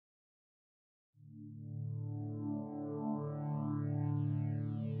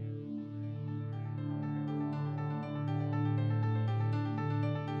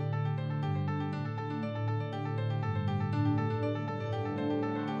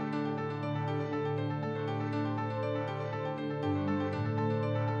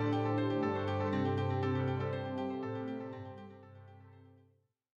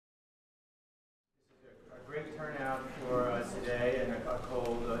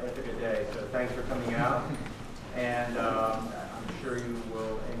Ithaca Day. So thanks for coming out. And I'm sure you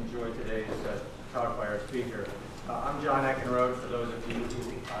will enjoy today's talk by our speaker. I'm John Eckenrode, for those of you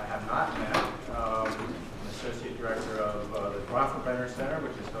who I have not met. I'm Associate Director of the Developmental Center,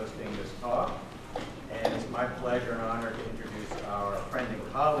 which is hosting this talk. And it's my pleasure and honor to introduce our friend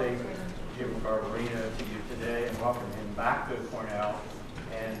and colleague, James Garbarino, to you today and welcome him back to Cornell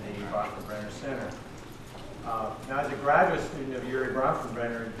and the Developmental Center. Now, as a graduate student of Uri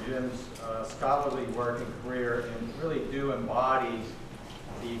Bronfenbrenner, Jim's scholarly work and career really do embody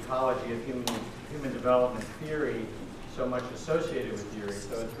the ecology of human development theory so much associated with Uri.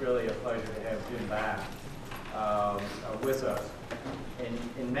 So it's really a pleasure to have Jim back with us.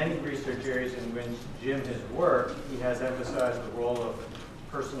 In many research areas in which Jim has worked, he has emphasized the role of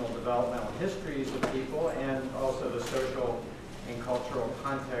personal developmental histories of people and also the social and cultural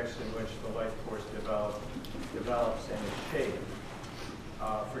context in which the life course develops and is shaped.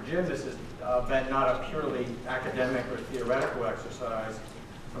 For Jim, this has been not a purely academic or theoretical exercise.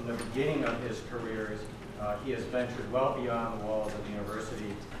 From the beginning of his career, he has ventured well beyond the walls of the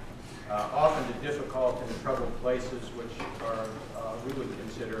university, often to difficult and troubled places which are we would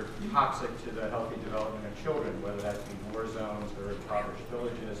consider toxic to the healthy development of children, whether that be war zones or impoverished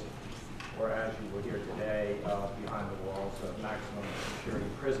villages, or as you will hear today, behind the walls of maximum security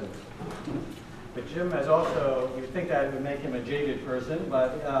prisons. But Jim has also, you would think that would make him a jaded person,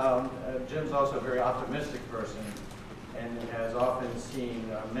 but Jim's also a very optimistic person and has often seen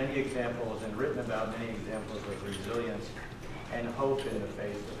many examples and written about many examples of resilience and hope in the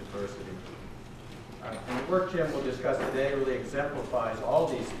face of adversity. And the work Jim will discuss today really exemplifies all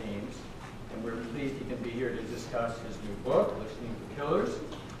these themes, and we're pleased he can be here to discuss his new book, Listening to Killers,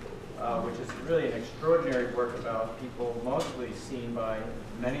 which is really an extraordinary work about people mostly seen by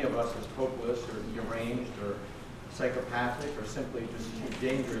many of us as hopeless or deranged or psychopathic or simply just too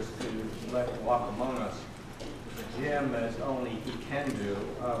dangerous to let walk among us. But Jim, as only he can do,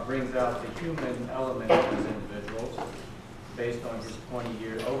 brings out the human element of these individuals based on his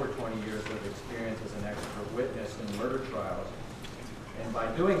over 20 years of experience as an expert witness in murder trials. And by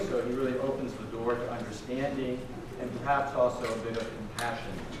doing so, he really opens the door to understanding and perhaps also a bit of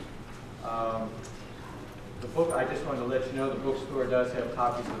compassion. The book, I just wanted to let you know, the bookstore does have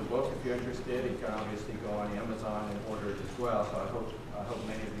copies of the book. If you're interested, you can obviously go on Amazon and order it as well, so I hope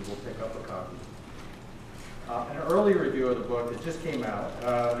many of you will pick up a copy. An early review of the book that just came out,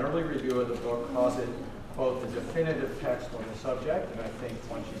 an early review of the book calls it, quote, the definitive text on the subject, and I think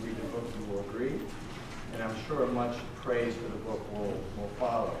once you read the book you will agree, and I'm sure much praise for the book will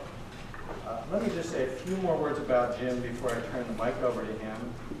follow. Let me just say a few more words about Jim before I turn the mic over to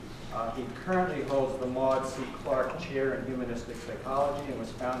him. He currently holds the Maud C. Clark Chair in Humanistic Psychology and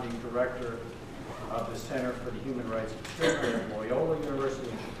was founding director of the Center for the Human Rights of Children at Loyola University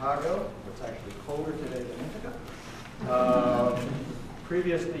in Chicago. It's actually colder today than Ithaca.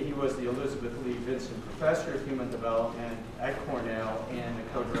 Previously, he was the Elizabeth Lee Vincent Professor of Human Development at Cornell and the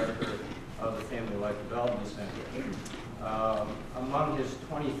co-director of the Family Life Development Center. Among his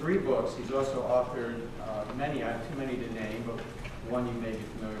 23 books, he's also authored many, I have too many to name, but one you may be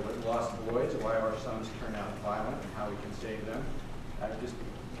familiar with, Lost Boys, Why Our Sons Turn Out Violent and How We Can Save Them. Just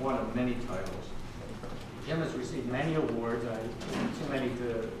one of many titles. Jim has received many awards, too many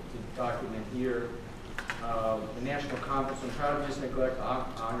to document here. The National Conference on Child Abuse and Neglect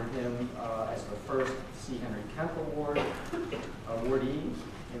honored him as the first C. Henry Kemp Award awardee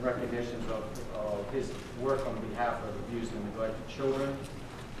in recognition of his work on behalf of abused and neglected children.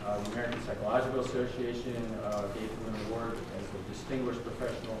 The American Psychological Association gave him an award as a distinguished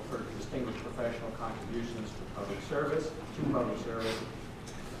professional contributions to public service.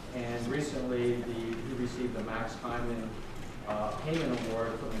 And recently, he received the Max Hyman Payment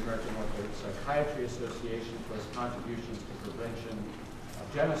Award from the American Psychiatry Association for his contributions to prevention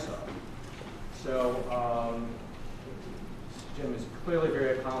of genocide. So Jim is clearly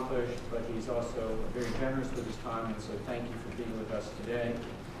very accomplished, but he's also very generous with his time, and so thank you for being with us today.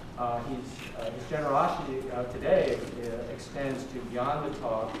 His generosity today extends to beyond the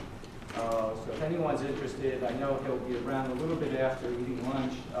talk. So if anyone's interested, I know he'll be around a little bit after eating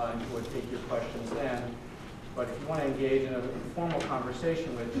lunch, and we'll take your questions then. But if you want to engage in an informal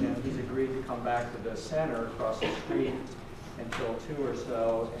conversation with Jim, he's agreed to come back to the center across the street until 2 or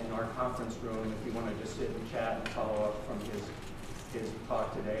so in our conference room if you want to just sit and chat and follow up from his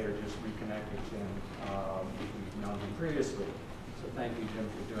talk today or just reconnect with Jim if you've known him previously. So thank you, Jim,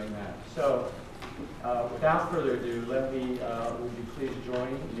 for doing that. So without further ado, would you please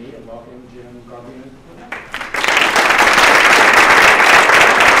join me in welcoming Jim Garbarino?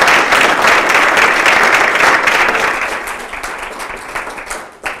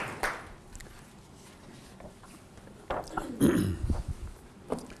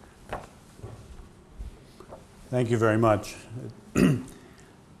 Thank you very much.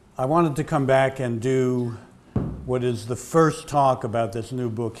 I wanted to come back and do what is the first talk about this new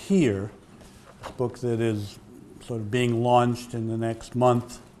book here, a book that is sort of being launched in the next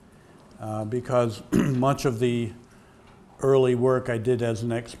month, because much of the early work I did as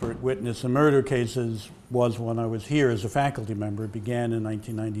an expert witness in murder cases was when I was here as a faculty member. It began in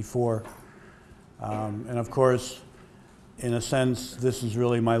 1994. And of course, in a sense, this is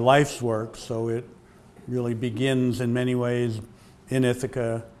really my life's work, so it really begins in many ways in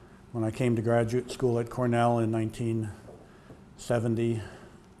Ithaca when I came to graduate school at Cornell in 1970.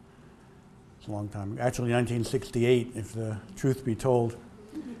 It's a long time, actually 1968, if the truth be told.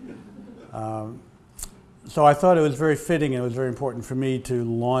 So I thought it was very fitting and it was very important for me to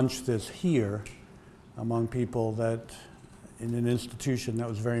launch this here among people that in an institution that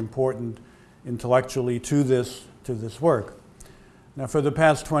was very important intellectually to this work. Now for the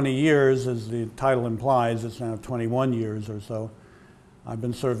past 20 years, as the title implies, it's now 21 years or so, I've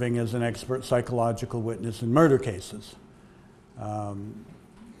been serving as an expert psychological witness in murder cases.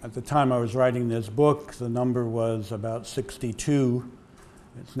 At the time I was writing this book, the number was about 62.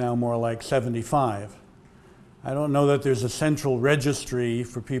 It's now more like 75. I don't know that there's a central registry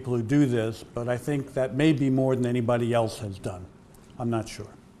for people who do this, but I think that may be more than anybody else has done. I'm not sure.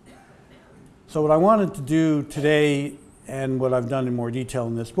 So what I wanted to do today, and what I've done in more detail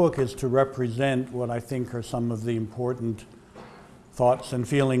in this book, is to represent what I think are some of the important thoughts and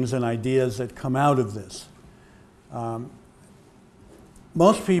feelings and ideas that come out of this.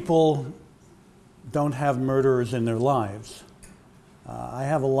 Most people don't have murderers in their lives. I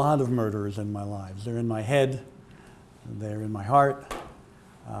have a lot of murderers in my lives. They're in my head, they're in my heart.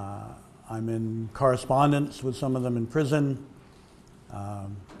 I'm in correspondence with some of them in prison.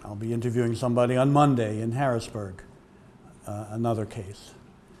 I'll be interviewing somebody on Monday in Harrisburg, another case.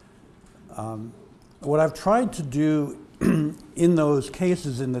 What I've tried to do in those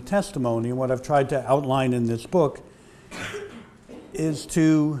cases in the testimony, and what I've tried to outline in this book, is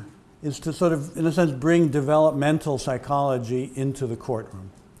to sort of, in a sense, bring developmental psychology into the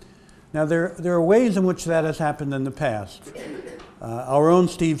courtroom. Now, there are ways in which that has happened in the past. Our own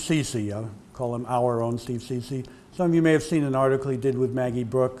Steve Ceci, I'll call him our own Steve Ceci. Some of you may have seen an article he did with Maggie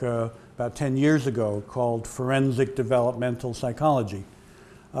Brooke about 10 years ago called Forensic Developmental Psychology.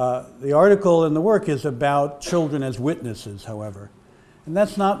 The article and the work is about children as witnesses, however. And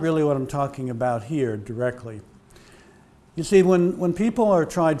that's not really what I'm talking about here directly. You see, when people are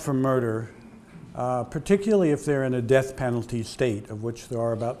tried for murder, particularly if they're in a death penalty state, of which there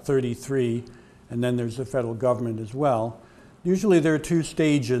are about 33, and then there's the federal government as well, usually there are two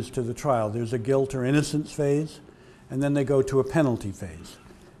stages to the trial. There's a guilt or innocence phase, and then they go to a penalty phase.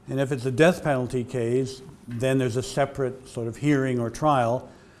 And if it's a death penalty case, then there's a separate sort of hearing or trial,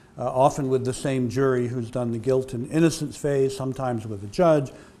 often with the same jury who's done the guilt and innocence phase, sometimes with a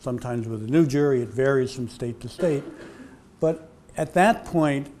judge, sometimes with a new jury. It varies from state to state. But at that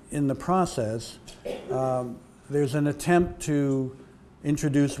point in the process, there's an attempt to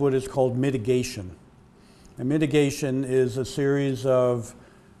introduce what is called mitigation. And mitigation is a series of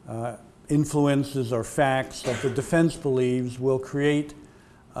influences or facts that the defense believes will create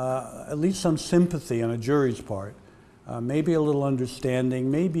at least some sympathy on a jury's part, maybe a little understanding,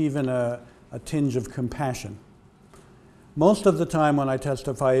 maybe even a tinge of compassion. Most of the time when I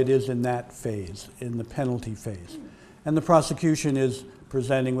testify, it is in that phase, in the penalty phase. And the prosecution is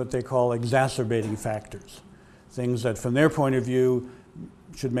presenting what they call exacerbating factors, things that from their point of view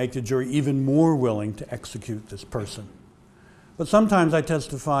should make the jury even more willing to execute this person. But sometimes I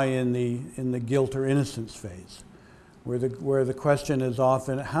testify in the guilt or innocence phase, where the question is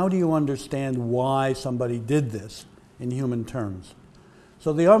often, how do you understand why somebody did this in human terms?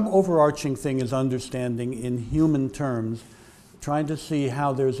 So the overarching thing is understanding in human terms, trying to see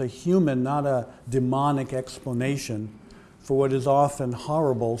how there's a human, not a demonic explanation for what is often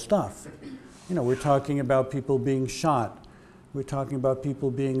horrible stuff. You know, we're talking about people being shot. We're talking about people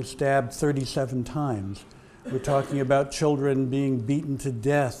being stabbed 37 times. We're talking about children being beaten to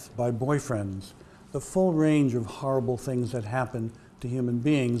death by boyfriends. The full range of horrible things that happen to human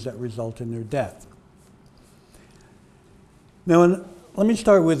beings that result in their death. Now, let me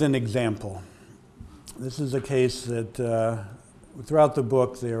start with an example. This is a case that throughout the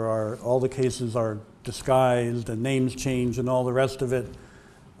book all the cases are disguised and names change and all the rest of it.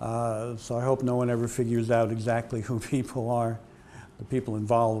 So I hope no one ever figures out exactly who people are. The people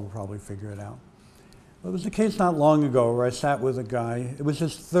involved will probably figure it out. It was a case not long ago where I sat with a guy. It was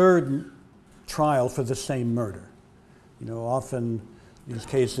his third trial for the same murder. You know, often these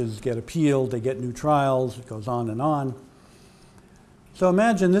cases get appealed, they get new trials, it goes on and on. So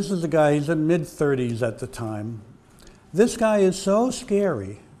imagine this is a guy, he's in mid-30s at the time. This guy is so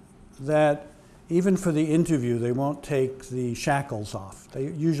scary that even for the interview, they won't take the shackles off. They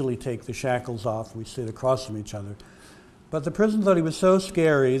usually take the shackles off. We sit across from each other. But the prison thought he was so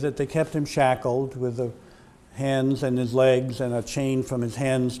scary that they kept him shackled with the hands and his legs and a chain from his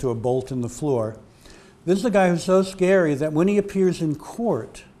hands to a bolt in the floor. This is a guy who's so scary that when he appears in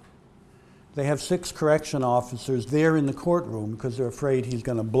court, they have 6 correction officers there in the courtroom because they're afraid he's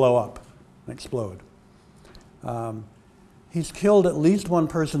going to blow up and explode. He's killed at least one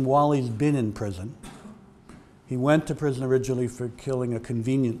person while he's been in prison. He went to prison originally for killing a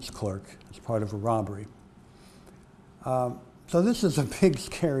convenience clerk as part of a robbery. So this is a big,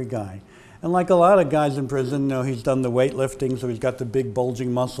 scary guy. And like a lot of guys in prison, you know, he's done the weightlifting, so he's got the big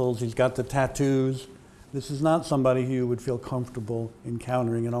bulging muscles, he's got the tattoos. This is not somebody who you would feel comfortable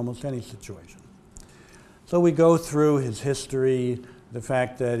encountering in almost any situation. So we go through his history, the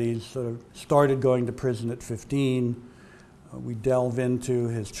fact that he's sort of started going to prison at 15. We delve into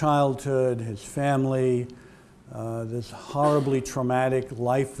his childhood, his family, this horribly traumatic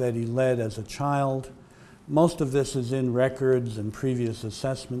life that he led as a child. Most of this is in records and previous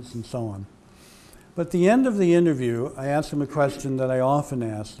assessments and so on. But at the end of the interview, I asked him a question that I often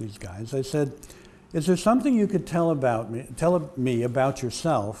ask these guys. I said, is there something you could tell me about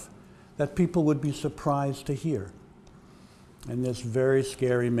yourself that people would be surprised to hear? And this very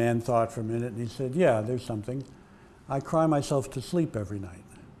scary man thought for a minute, and he said, yeah, there's something. I cry myself to sleep every night.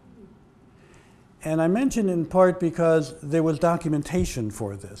 And I mention in part because there was documentation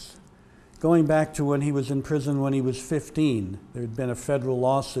for this. Going back to when he was in prison when he was 15, there had been a federal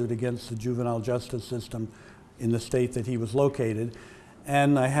lawsuit against the juvenile justice system in the state that he was located.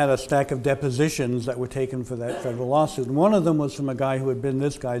 And I had a stack of depositions that were taken for that federal lawsuit. And one of them was from a guy who had been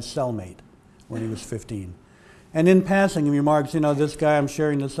this guy's cellmate when he was 15. And in passing, he remarks, you know, this guy I'm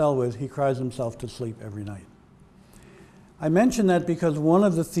sharing the cell with, he cries himself to sleep every night. I mention that because one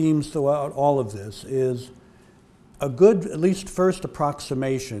of the themes throughout all of this is a good, at least first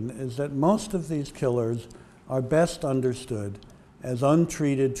approximation, is that most of these killers are best understood as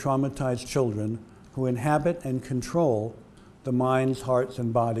untreated, traumatized children who inhabit and control the minds, hearts,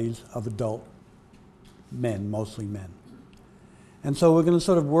 and bodies of adult men, mostly men. And so we're going to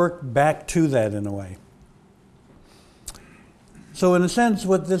sort of work back to that in a way. So in a sense,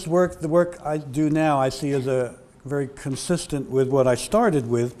 what this work, the work I do now, I see as a very consistent with what I started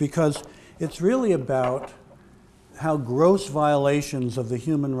with, because it's really about how gross violations of the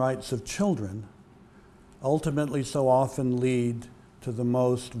human rights of children ultimately so often lead to the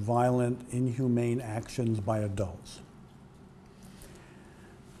most violent, inhumane actions by adults.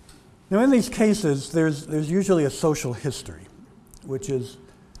 Now, in these cases, there's usually a social history, which is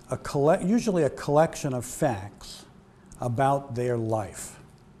usually a collection of facts about their life.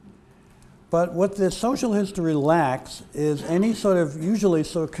 But what the social history lacks is any usually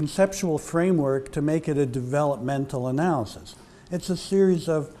sort of conceptual framework to make it a developmental analysis. It's a series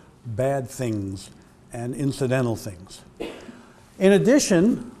of bad things and incidental things. In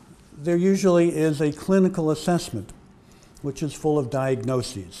addition, there usually is a clinical assessment, which is full of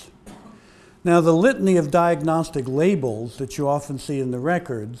diagnoses. Now, the litany of diagnostic labels that you often see in the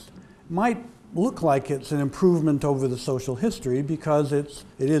records might look like it's an improvement over the social history because it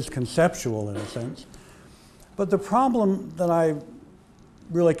is conceptual in a sense. But the problem that I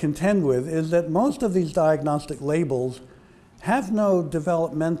really contend with is that most of these diagnostic labels have no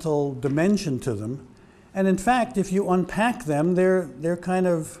developmental dimension to them. And in fact, if you unpack them, they're kind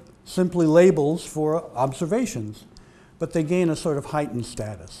of simply labels for observations, but they gain a sort of heightened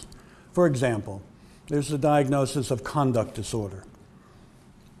status. For example, there's the diagnosis of conduct disorder,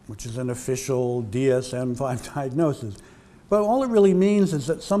 which is an official DSM-5 diagnosis. But all it really means is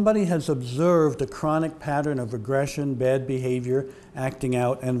that somebody has observed a chronic pattern of aggression, bad behavior, acting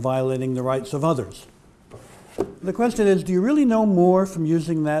out, and violating the rights of others. The question is, do you really know more from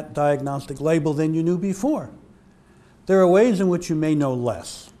using that diagnostic label than you knew before? There are ways in which you may know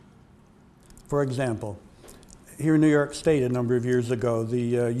less. For example, here in New York State a number of years ago,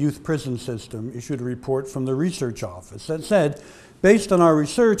 the youth prison system issued a report from the research office that said, based on our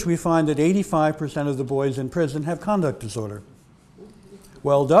research, we find that 85% of the boys in prison have conduct disorder.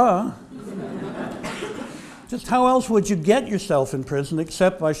 Well, duh. Just how else would you get yourself in prison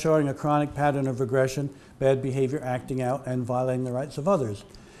except by showing a chronic pattern of aggression, bad behavior, acting out, and violating the rights of others?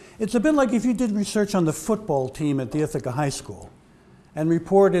 It's a bit like if you did research on the football team at the Ithaca High School and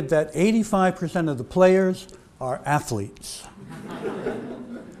reported that 85% of the players are athletes. I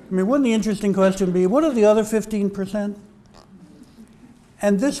mean, wouldn't the interesting question be, what are the other 15%?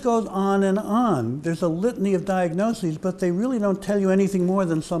 And this goes on and on. There's a litany of diagnoses, but they really don't tell you anything more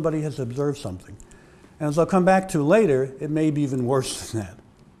than somebody has observed something. And as I'll come back to later, it may be even worse than that.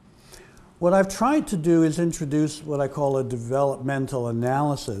 What I've tried to do is introduce what I call a developmental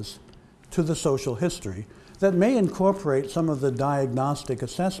analysis to the social history that may incorporate some of the diagnostic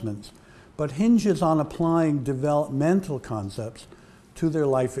assessments, but hinges on applying developmental concepts to their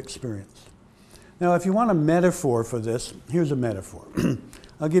life experience. Now, if you want a metaphor for this, here's a metaphor.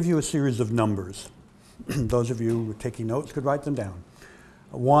 I'll give you a series of numbers. Those of you who are taking notes could write them down.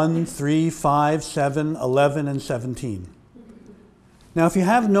 1, 3, 5, 7, 11, and 17. Now, if you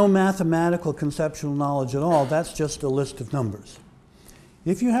have no mathematical conceptual knowledge at all, that's just a list of numbers.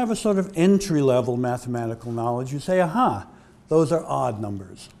 If you have a sort of entry-level mathematical knowledge, you say, aha, those are odd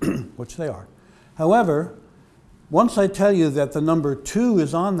numbers, which they are. However, once I tell you that the number 2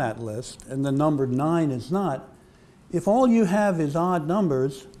 is on that list and the number 9 is not, if all you have is odd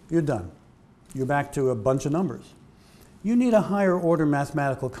numbers, you're done. You're back to a bunch of numbers. You need a higher order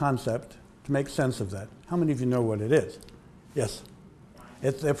mathematical concept to make sense of that. How many of you know what it is? Yes?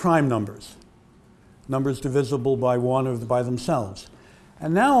 They're prime numbers. Numbers divisible by 1 or by themselves.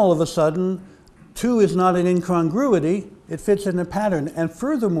 And now all of a sudden, 2 is not an incongruity, it fits in a pattern. And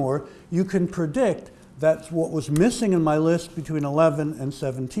furthermore, you can predict that what was missing in my list between 11 and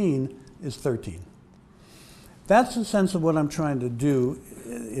 17 is 13. That's the sense of what I'm trying to do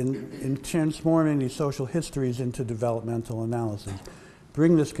in transforming these social histories into developmental analysis.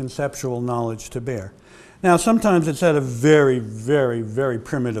 Bring this conceptual knowledge to bear. Now, sometimes it's at a very, very, very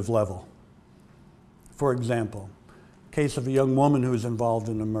primitive level. For example, case of a young woman who was involved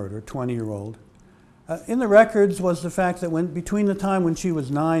in a murder, 20-year-old. In the records was the fact that between the time when she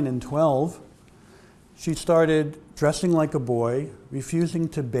was 9 and 12, she started dressing like a boy, refusing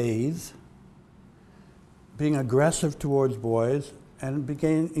to bathe, being aggressive towards boys, and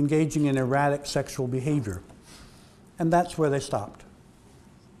began engaging in erratic sexual behavior. And that's where they stopped.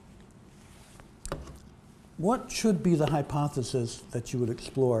 What should be the hypothesis that you would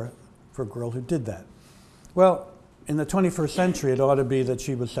explore for a girl who did that? Well, in the 21st century, it ought to be that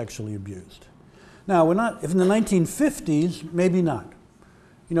she was sexually abused. Now, if in the 1950s, maybe not.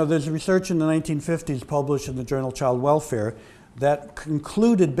 You know, there's research in the 1950s published in the journal Child Welfare that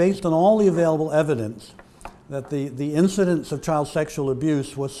concluded, based on all the available evidence, that the incidence of child sexual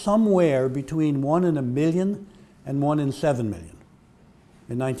abuse was somewhere between 1 in a million and 1 in 7 million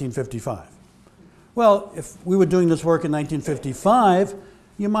in 1955. Well, if we were doing this work in 1955,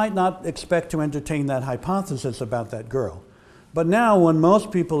 you might not expect to entertain that hypothesis about that girl. But now, when most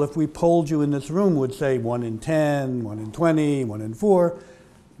people, if we polled you in this room, would say 1 in 10, 1 in 20, 1 in 4,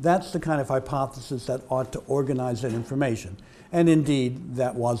 that's the kind of hypothesis that ought to organize that information. And indeed,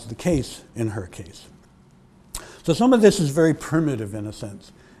 that was the case in her case. So some of this is very primitive in a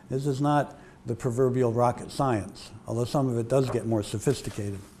sense. This is not the proverbial rocket science, although some of it does get more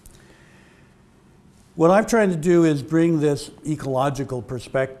sophisticated. What I've tried to do is bring this ecological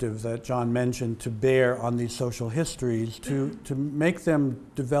perspective that John mentioned to bear on these social histories to make them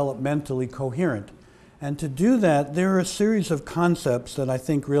developmentally coherent. And to do that, there are a series of concepts that I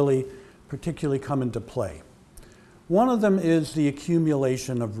think really particularly come into play. One of them is the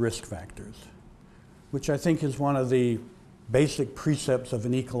accumulation of risk factors, which I think is one of the basic precepts of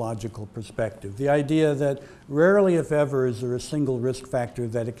an ecological perspective. The idea that rarely, if ever, is there a single risk factor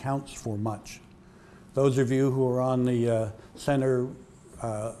that accounts for much. Those of you who are on the center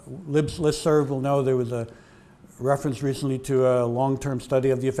listserv will know there was a reference recently to a long-term study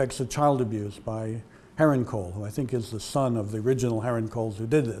of the effects of child abuse by Herrenkohl, who I think is the son of the original Herrenkohls who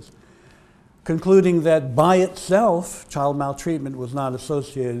did this, concluding that by itself, child maltreatment was not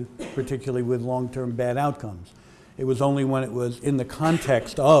associated particularly with long-term bad outcomes. It was only when it was in the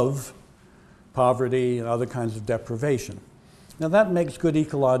context of poverty and other kinds of deprivation. Now that makes good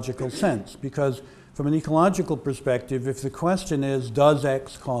ecological sense, because from an ecological perspective, if the question is, does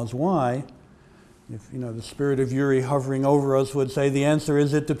X cause Y, if the spirit of Uri hovering over us would say, the answer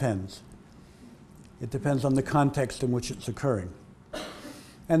is it depends. It depends on the context in which it's occurring.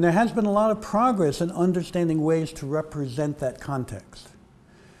 And there has been a lot of progress in understanding ways to represent that context.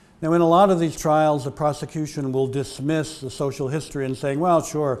 Now, in a lot of these trials, the prosecution will dismiss the social history and saying, well,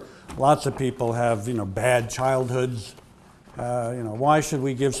 sure, lots of people have, bad childhoods. Why should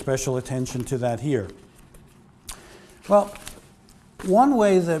we give special attention to that here? Well, one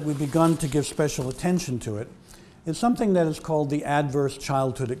way that we've begun to give special attention to it is something that is called the Adverse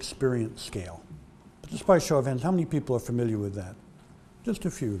Childhood Experience Scale. Just by show of hands, how many people are familiar with that? Just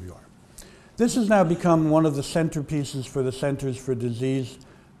a few of you are. This has now become one of the centerpieces for the Centers for Disease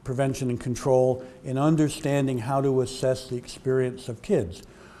prevention and control in understanding how to assess the experience of kids.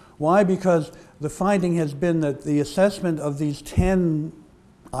 Why? Because the finding has been that the assessment of these 10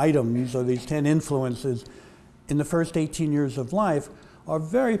 items or these 10 influences in the first 18 years of life are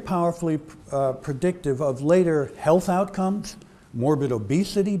very powerfully predictive of later health outcomes, morbid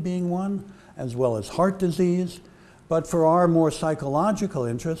obesity being one, as well as heart disease. But for our more psychological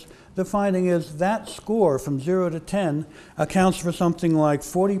interest, the finding is that score from 0 to 10 accounts for something like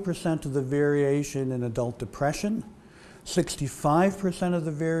 40% of the variation in adult depression, 65% of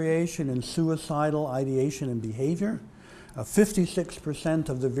the variation in suicidal ideation and behavior, 56%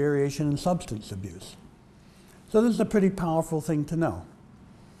 of the variation in substance abuse. So this is a pretty powerful thing to know.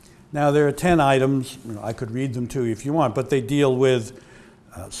 Now there are 10 items, I could read them to you if you want, but they deal with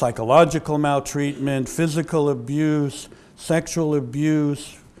psychological maltreatment, physical abuse, sexual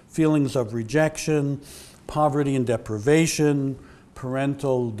abuse, feelings of rejection, poverty and deprivation,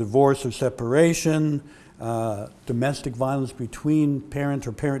 parental divorce or separation, domestic violence between parent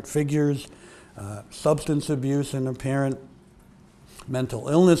or parent figures, substance abuse in a parent, mental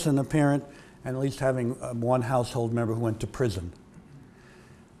illness in a parent, and at least having one household member who went to prison.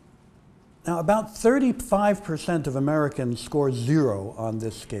 Now, about 35% of Americans score 0 on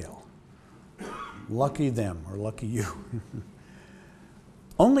this scale. Lucky them, or lucky you.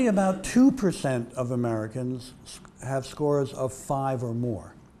 Only about 2% of Americans have scores of 5 or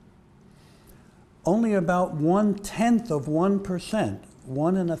more. Only about 1/10 of 1%,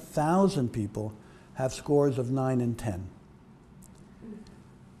 1 in 1,000 people, have scores of 9 and 10.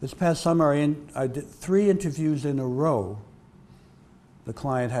 This past summer, I did 3 interviews in a row. The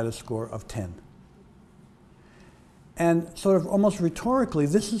client had a score of 10. And sort of almost rhetorically,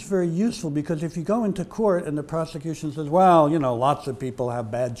 this is very useful because if you go into court and the prosecution says, well, you know, lots of people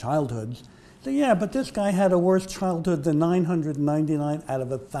have bad childhoods, say, yeah, but this guy had a worse childhood than 999 out of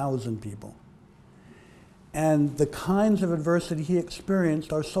 1,000 people. And the kinds of adversity he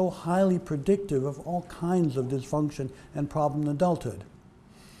experienced are so highly predictive of all kinds of dysfunction and problem in adulthood.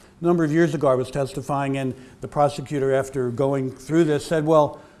 A number of years ago, I was testifying, and the prosecutor, after going through this, said,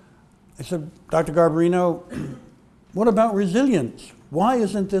 well, I said, Dr. Garbarino, what about resilience? Why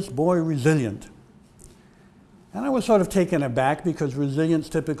isn't this boy resilient? And I was sort of taken aback because resilience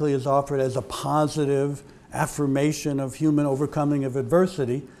typically is offered as a positive affirmation of human overcoming of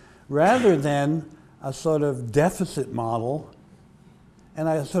adversity rather than a sort of deficit model. And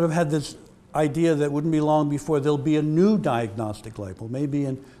I sort of had this idea that wouldn't be long before there'll be a new diagnostic label. Maybe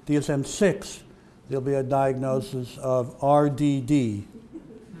in DSM-6, there'll be a diagnosis of RDD,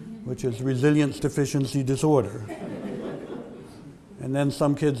 which is resilience deficiency disorder. And then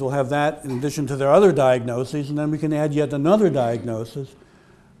some kids will have that in addition to their other diagnoses, and then we can add yet another diagnosis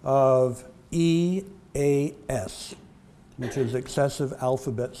of EAS, which is excessive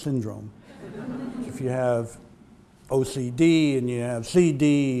alphabet syndrome. If you have OCD and you have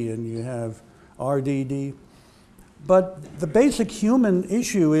CD and you have RDD. But the basic human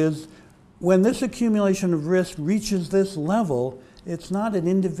issue is when this accumulation of risk reaches this level, it's not an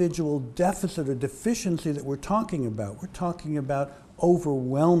individual deficit or deficiency that we're talking about. We're talking about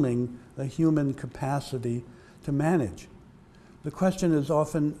overwhelming the human capacity to manage. The question is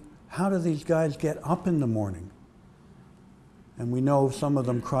often, how do these guys get up in the morning? And we know some of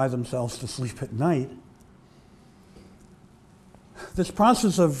them cry themselves to sleep at night. This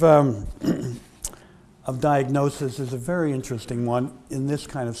process of diagnosis is a very interesting one in this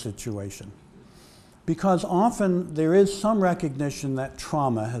kind of situation, because often there is some recognition that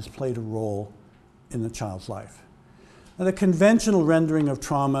trauma has played a role in the child's life. Now, the conventional rendering of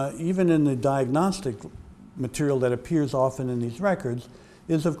trauma, even in the diagnostic material that appears often in these records,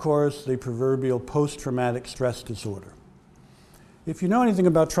 is of course the proverbial post-traumatic stress disorder. If you know anything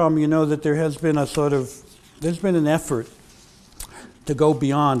about trauma, you know that there has been there's been an effort to go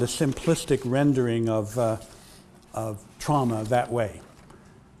beyond a simplistic rendering of trauma that way.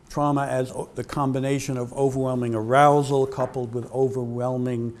 Trauma as the combination of overwhelming arousal coupled with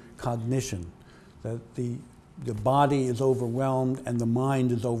overwhelming cognition, that the body is overwhelmed and the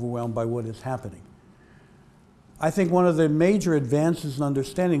mind is overwhelmed by what is happening. I think one of the major advances in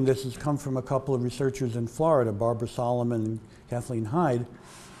understanding this has come from a couple of researchers in Florida, Barbara Solomon and Kathleen Hyde,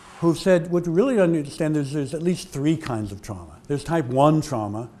 who said what to really understand is there's at least 3 kinds of trauma. There's type 1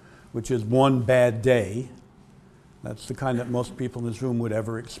 trauma, which is one bad day. That's the kind that most people in this room would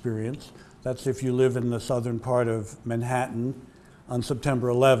ever experience. That's if you live in the southern part of Manhattan on September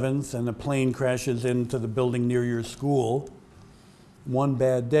 11th and a plane crashes into the building near your school. One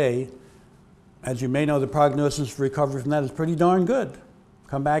bad day. As you may know, the prognosis for recovery from that is pretty darn good.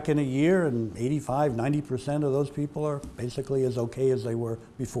 Come back in a year and 85, 90% of those people are basically as okay as they were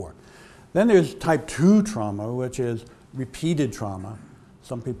before. Then there's type 2 trauma, which is repeated trauma.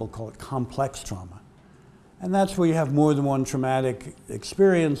 Some people call it complex trauma. And that's where you have more than one traumatic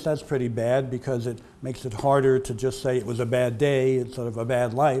experience. That's pretty bad because it makes it harder to just say it was a bad day, it's sort of a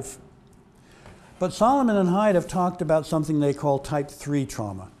bad life. But Solomon and Hyde have talked about something they call type 3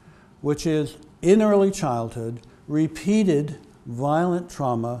 trauma, which is in early childhood, repeated violent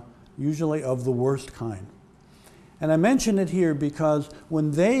trauma, usually of the worst kind. And I mention it here because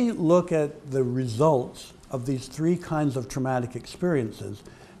when they look at the results of these three kinds of traumatic experiences,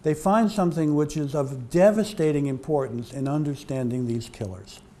 they find something which is of devastating importance in understanding these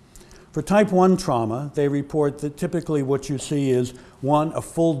killers. For type 1 trauma, they report that typically what you see is, 1, a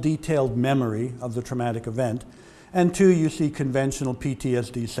full detailed memory of the traumatic event, and 2, you see conventional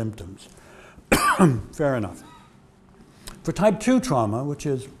PTSD symptoms. Fair enough. For type 2 trauma, which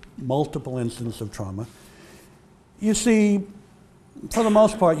is multiple instances of trauma, you see, for the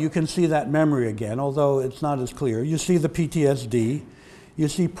most part, you can see that memory again, although it's not as clear. You see the PTSD, you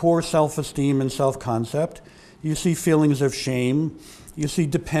see poor self-esteem and self-concept, you see feelings of shame, you see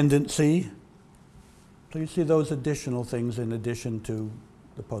dependency. So you see those additional things in addition to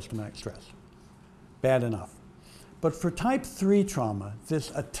the post-traumatic stress. Bad enough. But for type 3 trauma,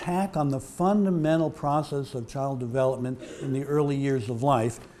 this attack on the fundamental process of child development in the early years of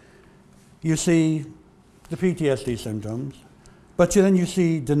life, you see the PTSD symptoms, but then you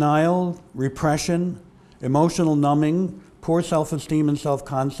see denial, repression, emotional numbing, poor self-esteem and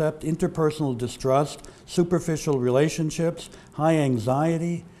self-concept, interpersonal distrust, superficial relationships, high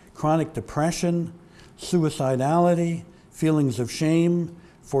anxiety, chronic depression, suicidality, feelings of shame,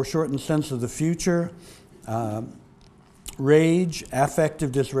 foreshortened sense of the future, rage,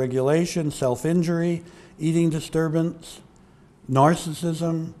 affective dysregulation, self-injury, eating disturbance,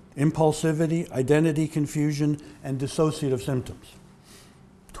 narcissism, impulsivity, identity confusion, and dissociative symptoms.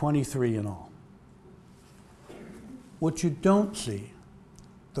 23 in all. What you don't see,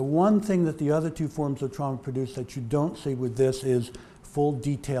 the one thing that the other two forms of trauma produce that you don't see with this is full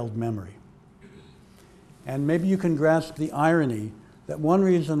detailed memory. And maybe you can grasp the irony that one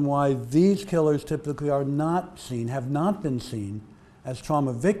reason why these killers typically are not seen, have not been seen as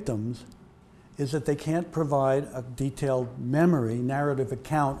trauma victims, is that they can't provide a detailed memory, narrative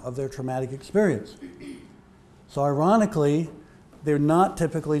account of their traumatic experience. So ironically, they're not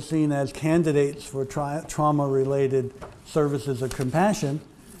typically seen as candidates for trauma-related services of compassion,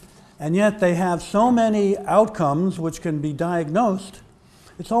 and yet they have so many outcomes which can be diagnosed.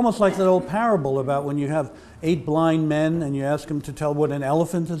 It's almost like that old parable about when you have 8 blind men and you ask them to tell what an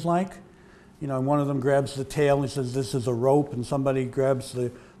elephant is like. You know, and one of them grabs the tail and says, this is a rope, and somebody grabs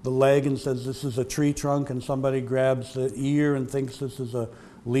the leg and says, this is a tree trunk, and somebody grabs the ear and thinks this is a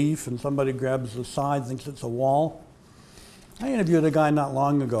leaf, and somebody grabs the side and thinks it's a wall. I interviewed a guy not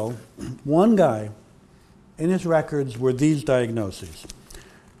long ago. One guy, in his records were these diagnoses: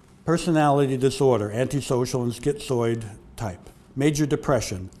 personality disorder, antisocial and schizoid type, major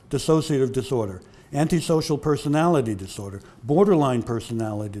depression, dissociative disorder, antisocial personality disorder, borderline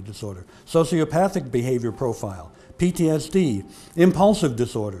personality disorder, sociopathic behavior profile, PTSD, impulsive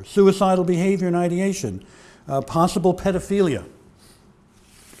disorder, suicidal behavior and ideation, possible pedophilia.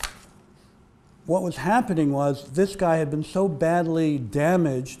 What was happening was this guy had been so badly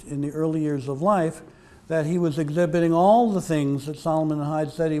damaged in the early years of life that he was exhibiting all the things that Solomon and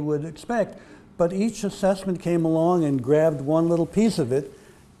Hyde said he would expect, but each assessment came along and grabbed one little piece of it,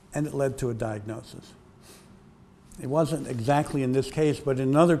 and it led to a diagnosis. It wasn't exactly in this case, but in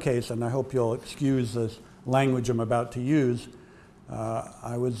another case, and I hope you'll excuse this language I'm about to use,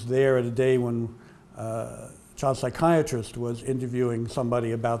 I was there at a day when a child psychiatrist was interviewing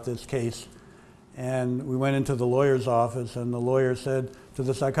somebody about this case, and we went into the lawyer's office, and the lawyer said to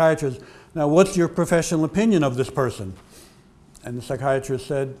the psychiatrist, now what's your professional opinion of this person? And the psychiatrist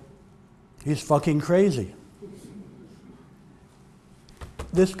said, he's fucking crazy.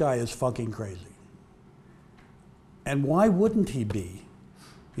 This guy is fucking crazy. And why wouldn't he be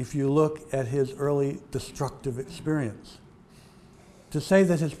if you look at his early destructive experience? To say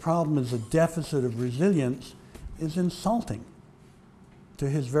that his problem is a deficit of resilience is insulting to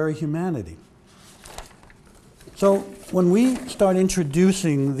his very humanity. So when we start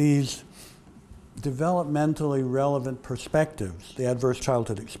introducing these developmentally relevant perspectives, the adverse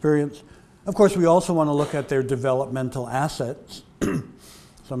childhood experience, of course we also want to look at their developmental assets.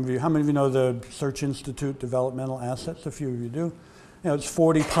 Some of you, how many of you know the Search Institute developmental assets? A few of you do. You know, it's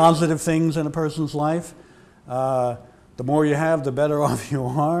 40 positive things in a person's life. The more you have, the better off you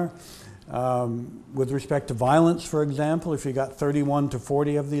are. With respect to violence, for example, if you got 31 to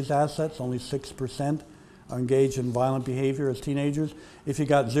 40 of these assets, only 6% are engaged in violent behavior as teenagers. If you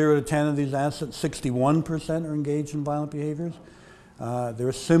got 0 to 10 of these assets, 61% are engaged in violent behaviors. There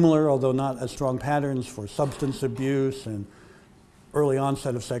are similar, although not as strong, patterns for substance abuse and early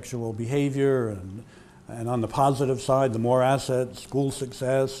onset of sexual behavior, and on the positive side, the more assets, school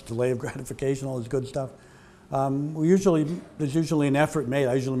success, delay of gratification, all this good stuff. There's usually an effort made.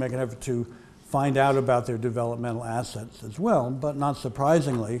 I usually make an effort to find out about their developmental assets as well, but not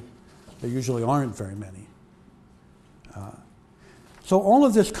surprisingly, there usually aren't very many. So all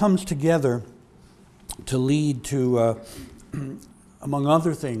of this comes together to lead to, among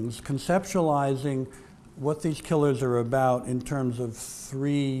other things, conceptualizing what these killers are about in terms of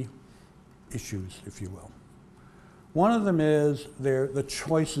 3 issues, if you will. One of them is the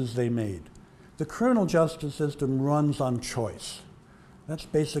choices they made. The criminal justice system runs on choice. That's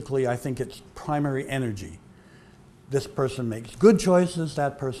basically, I think, its primary energy. This person makes good choices,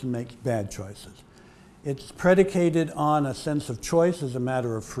 that person makes bad choices. It's predicated on a sense of choice as a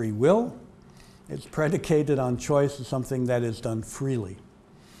matter of free will. It's predicated on choice as something that is done freely.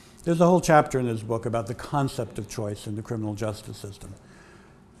 There's a whole chapter in this book about the concept of choice in the criminal justice system,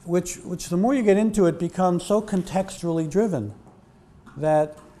 which the more you get into it, becomes so contextually driven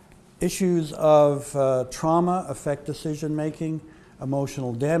that issues of trauma affect decision-making,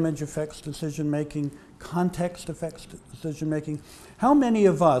 emotional damage affects decision-making, context affects decision-making. How many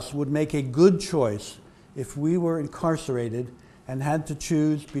of us would make a good choice if we were incarcerated and had to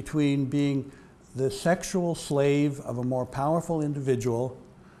choose between being the sexual slave of a more powerful individual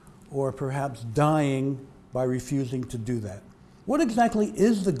or perhaps dying by refusing to do that? What exactly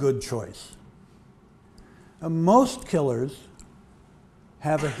is the good choice? Most killers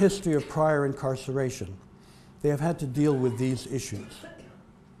have a history of prior incarceration. They have had to deal with these issues.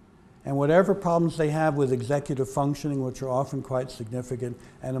 And whatever problems they have with executive functioning, which are often quite significant,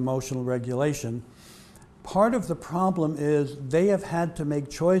 and emotional regulation, part of the problem is they have had to make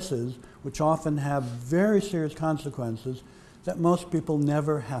choices which often have very serious consequences that most people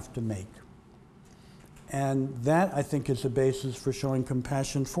never have to make. And that, I think, is the basis for showing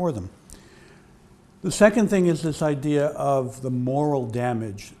compassion for them. The second thing is this idea of the moral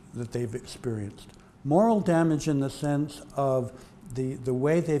damage that they've experienced. Moral damage in the sense of the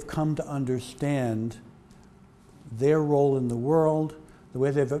way they've come to understand their role in the world, the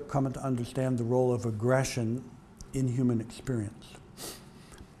way they've come to understand the role of aggression in human experience.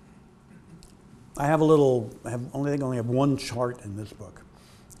 I only have one chart in this book.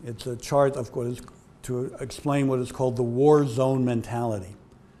 It's a chart of what is to explain what is called the war zone mentality.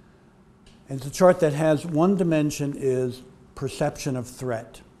 And it's a chart that has one dimension is perception of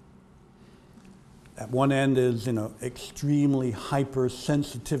threat. At one end is, extremely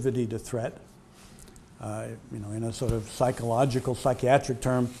hypersensitivity to threat. In a sort of psychological, psychiatric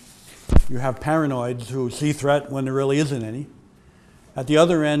term, you have paranoids who see threat when there really isn't any. At the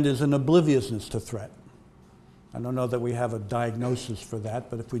other end is an obliviousness to threat. I don't know that we have a diagnosis for that,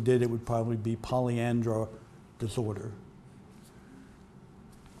 but if we did, it would probably be polyandra disorder.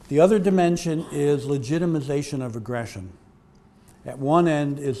 The other dimension is legitimization of aggression. At one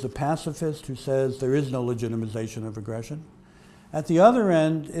end is the pacifist who says there is no legitimization of aggression. At the other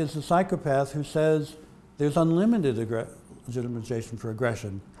end is the psychopath who says there's unlimited legitimization for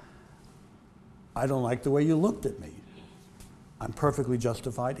aggression. I don't like the way you looked at me. I'm perfectly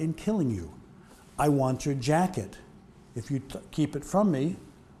justified in killing you. I want your jacket. If you keep it from me,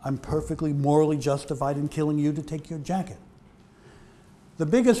 I'm perfectly morally justified in killing you to take your jacket. The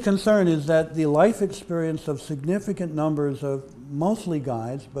biggest concern is that the life experience of significant numbers of mostly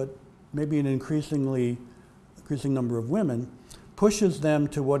guys, but maybe an increasing number of women, pushes them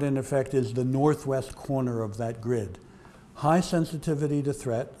to what in effect is the northwest corner of that grid. High sensitivity to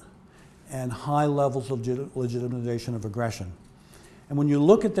threat and high levels of legitimization of aggression. And when you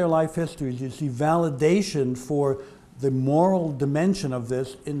look at their life histories, you see validation for the moral dimension of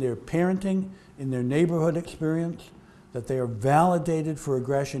this in their parenting, in their neighborhood experience, that they are validated for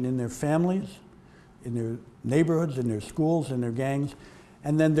aggression in their families, in their neighborhoods, in their schools, in their gangs,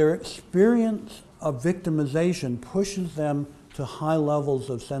 and then their experience of victimization pushes them to high levels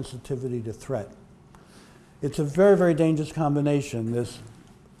of sensitivity to threat. It's a very, very dangerous combination, this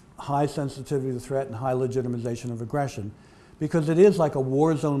high sensitivity to threat and high legitimization of aggression, because it is like a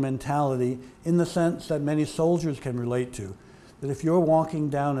war zone mentality in the sense that many soldiers can relate to. That if you're walking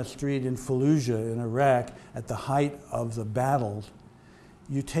down a street in Fallujah in Iraq at the height of the battles,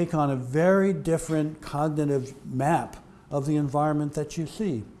 you take on a very different cognitive map of the environment that you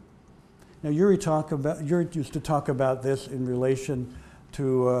see. Now, Yuri used to talk about this in relation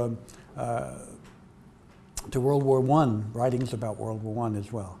to World War I, writings about World War I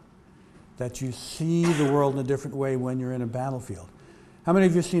as well. That you see the world in a different way when you're in a battlefield. How many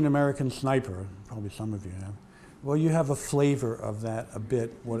of you have seen American Sniper? Probably some of you have. Well, you have a flavor of that a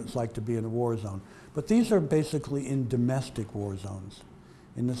bit, what it's like to be in a war zone. But these are basically in domestic war zones,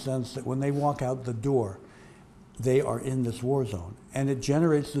 in the sense that when they walk out the door, they are in this war zone. And it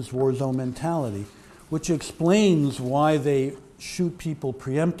generates this war zone mentality, which explains why they shoot people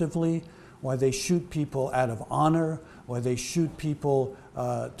preemptively, why they shoot people out of honor, why they shoot people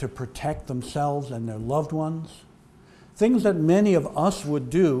to protect themselves and their loved ones. Things that many of us would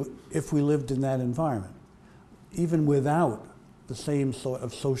do if we lived in that environment, even without the same sort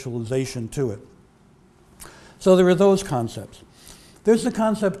of socialization to it. So there are those concepts. There's the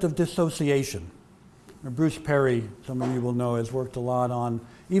concept of dissociation. Bruce Perry, some of you will know, has worked a lot on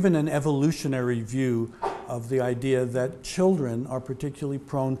even an evolutionary view of the idea that children are particularly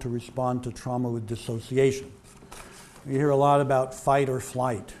prone to respond to trauma with dissociation. You hear a lot about fight or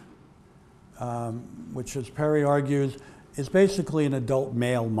flight, which, as Perry argues, is basically an adult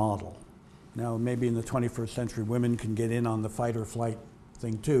male model. Now, maybe in the 21st century, women can get in on the fight or flight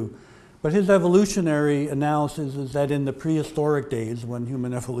thing too. But his evolutionary analysis is that in the prehistoric days, when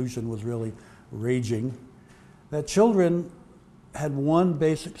human evolution was really raging, that children had one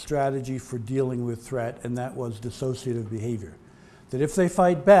basic strategy for dealing with threat, and that was dissociative behavior. That if they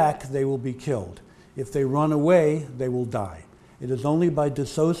fight back, they will be killed. If they run away, they will die. It is only by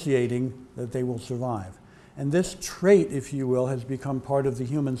dissociating that they will survive. And this trait, if you will, has become part of the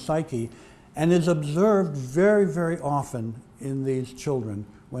human psyche and is observed very, very often in these children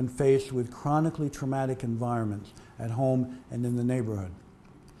when faced with chronically traumatic environments at home and in the neighborhood.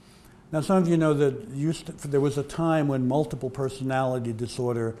 Now, some of you know that there was a time when multiple personality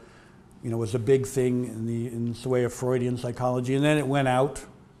disorder, was a big thing in the way of Freudian psychology, and then it went out.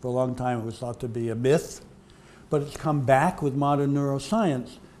 For a long time, it was thought to be a myth, but it's come back with modern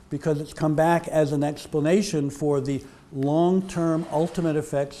neuroscience because it's come back as an explanation for the long-term ultimate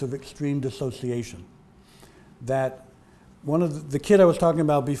effects of extreme dissociation. That one of the kid I was talking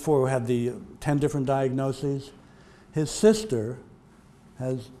about before who had the 10 different diagnoses, his sister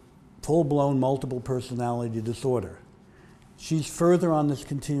has full-blown multiple personality disorder. She's further on this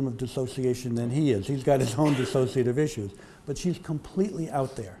continuum of dissociation than he is. He's got his own dissociative issues, but she's completely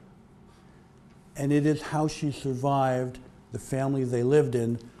out there. And it is how she survived the family they lived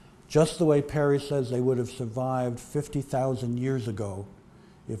in, just the way Perry says they would have survived 50,000 years ago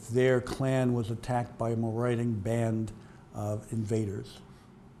if their clan was attacked by a marauding band of invaders.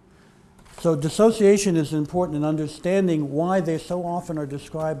 So dissociation is important in understanding why they so often are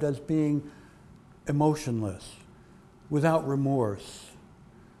described as being emotionless, without remorse,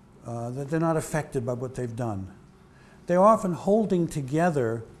 that they're not affected by what they've done. They're often holding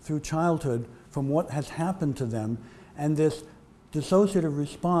together through childhood from what has happened to them, and this dissociative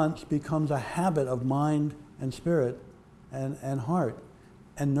response becomes a habit of mind and spirit and heart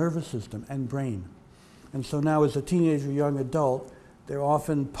and nervous system and brain. And so now as a teenager, young adult, they're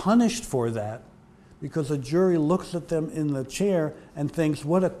often punished for that because a jury looks at them in the chair and thinks,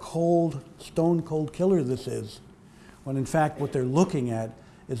 what a cold, stone-cold killer this is, when in fact what they're looking at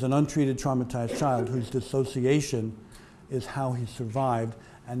is an untreated traumatized child whose dissociation is how he survived,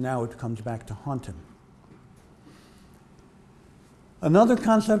 and now it comes back to haunt him. Another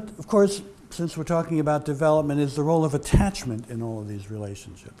concept, of course, since we're talking about development, is the role of attachment in all of these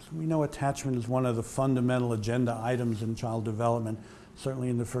relationships. We know attachment is one of the fundamental agenda items in child development, certainly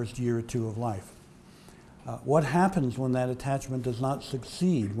in the first year or two of life. What happens when that attachment does not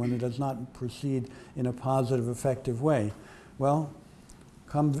succeed, when it does not proceed in a positive, effective way? Well,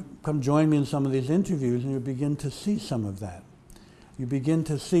 come join me in some of these interviews and you begin to see some of that. You begin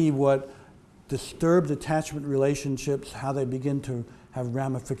to see what disturbed attachment relationships, how they begin to have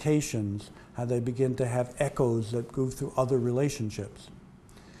ramifications, how they begin to have echoes that go through other relationships.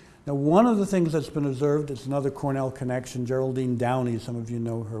 Now, one of the things that's been observed is another Cornell connection, Geraldine Downey, some of you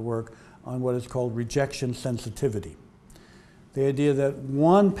know her work, on what is called rejection sensitivity. The idea that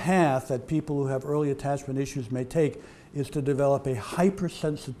one path that people who have early attachment issues may take is to develop a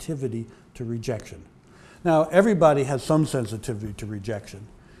hypersensitivity to rejection. Now, everybody has some sensitivity to rejection.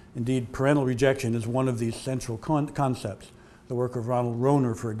 Indeed, parental rejection is one of these central concepts. The work of Ronald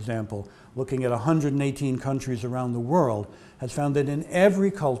Rohner, for example, looking at 118 countries around the world, has found that in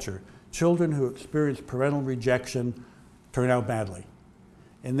every culture, children who experience parental rejection turn out badly.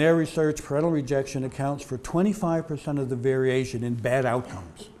 In their research, parental rejection accounts for 25% of the variation in bad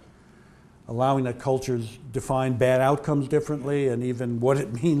outcomes, allowing that cultures define bad outcomes differently and even what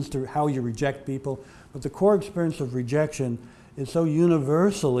it means to how you reject people. But the core experience of rejection is so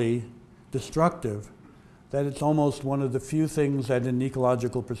universally destructive that it's almost one of the few things that in an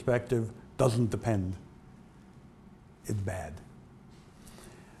ecological perspective doesn't depend. It's bad.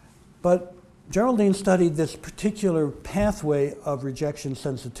 But Geraldine studied this particular pathway of rejection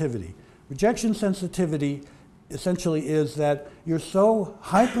sensitivity. Rejection sensitivity essentially is that you're so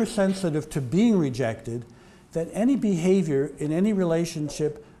hypersensitive to being rejected that any behavior in any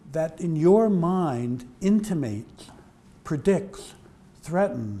relationship that in your mind intimates, predicts,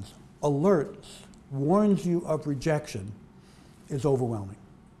 threatens, alerts, warns you of rejection is overwhelming.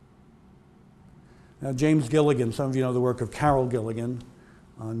 Now, James Gilligan, some of you know the work of Carol Gilligan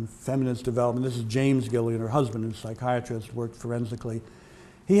on feminist development. This is James Gilligan, her husband, who's a psychiatrist, worked forensically.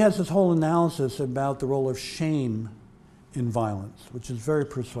 He has this whole analysis about the role of shame in violence, which is very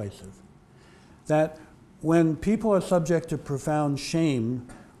persuasive. That when people are subject to profound shame,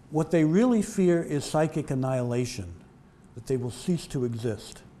 what they really fear is psychic annihilation, that they will cease to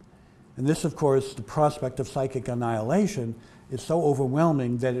exist. And this, of course, the prospect of psychic annihilation is so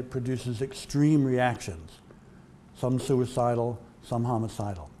overwhelming that it produces extreme reactions, some suicidal, some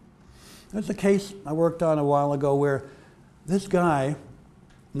homicidal. There's a case I worked on a while ago where this guy,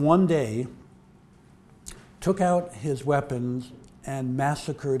 one day, took out his weapons and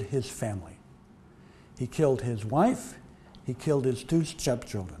massacred his family. He killed his wife, he killed his 2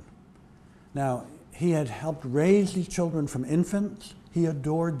 stepchildren. Now, he had helped raise these children from infants. He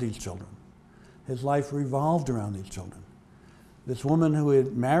adored these children. His life revolved around these children. This woman who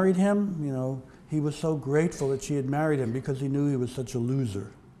had married him, you know, he was so grateful that she had married him because he knew he was such a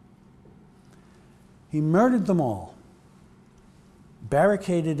loser. He murdered them all,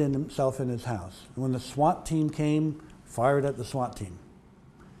 barricaded himself in his house. When the SWAT team came, fired at the SWAT team.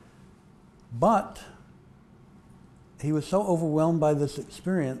 But he was so overwhelmed by this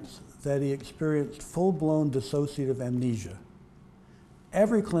experience that he experienced full-blown dissociative amnesia.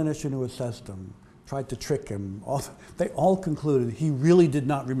 Every clinician who assessed him tried to trick him. They all concluded he really did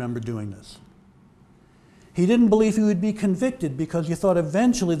not remember doing this. He didn't believe he would be convicted because he thought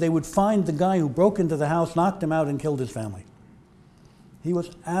eventually they would find the guy who broke into the house, knocked him out, and killed his family. He was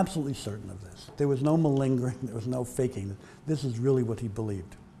absolutely certain of this. There was no malingering, there was no faking. This is really what he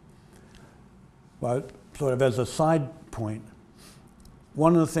believed. But sort of as a side point,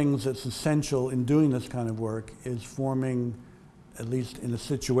 one of the things that's essential in doing this kind of work is forming, at least in a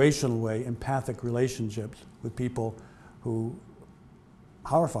situational way, empathic relationships with people who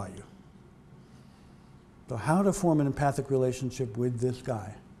horrify you. So how to form an empathic relationship with this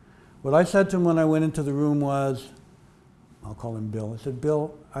guy? What I said to him when I went into the room was, I'll call him Bill. I said,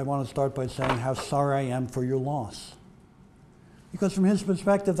 Bill, I want to start by saying how sorry I am for your loss. Because from his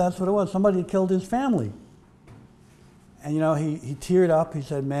perspective, that's what it was. Somebody had killed his family. And you know, he teared up. He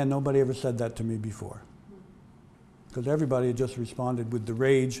said, man, nobody ever said that to me before. Because everybody had just responded with the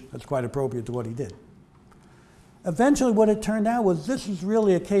rage that's quite appropriate to what he did. Eventually, what it turned out was this is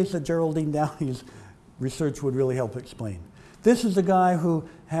really a case that Geraldine Downey's research would really help explain. This is a guy who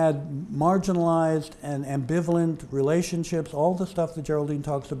had marginalized and ambivalent relationships, all the stuff that Geraldine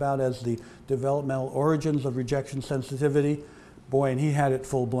talks about as the developmental origins of rejection sensitivity. Boy, and he had it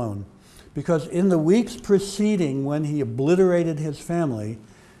full blown. Because in the weeks preceding when he obliterated his family,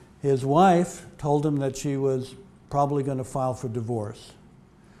 his wife told him that she was probably going to file for divorce.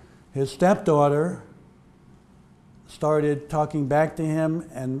 His stepdaughter started talking back to him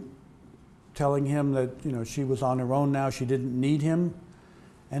and telling him that, you know, she was on her own now, she didn't need him.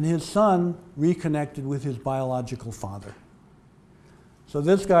 And his son reconnected with his biological father. So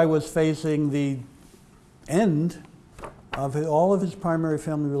this guy was facing the end of all of his primary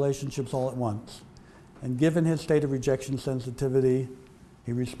family relationships all at once. And given his state of rejection sensitivity,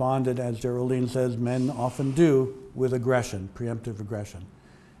 he responded, as Geraldine says, men often do, with aggression, preemptive aggression.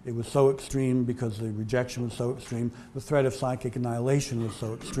 It was so extreme because the rejection was so extreme, the threat of psychic annihilation was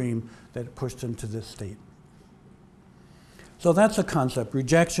so extreme that it pushed him to this state. So that's a concept,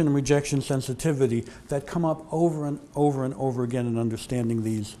 rejection and rejection sensitivity, that come up over and over and over again in understanding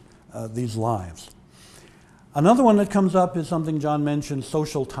these lives. Another one that comes up is something John mentioned,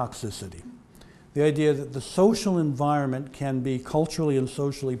 social toxicity. The idea that the social environment can be culturally and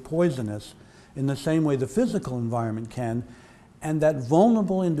socially poisonous in the same way the physical environment can, and that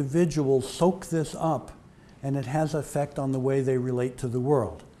vulnerable individuals soak this up, and it has an effect on the way they relate to the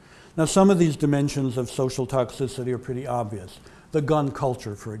world. Now, some of these dimensions of social toxicity are pretty obvious. The gun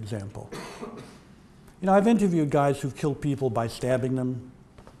culture, for example. You know, I've interviewed guys who've killed people by stabbing them.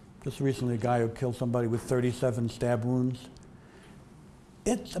 Just recently, a guy who killed somebody with 37 stab wounds.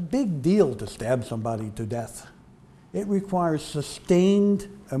 It's a big deal to stab somebody to death. It requires sustained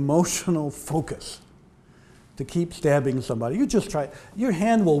emotional focus to keep stabbing somebody. You just try, your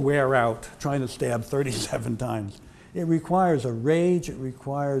hand will wear out trying to stab 37 times. It requires a rage, it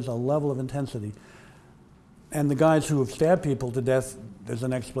requires a level of intensity. And the guys who have stabbed people to death, there's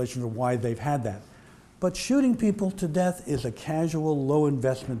an explanation for why they've had that. But shooting people to death is a casual, low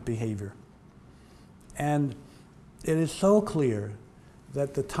investment behavior. And it is so clear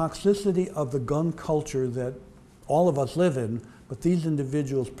that the toxicity of the gun culture that all of us live in, but these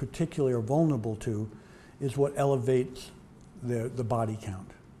individuals particularly are vulnerable to, is what elevates the body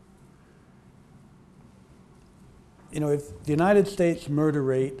count. You know, if the United States murder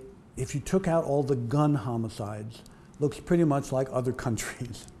rate, if you took out all the gun homicides, looks pretty much like other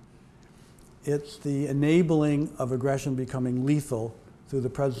countries. It's the enabling of aggression becoming lethal through the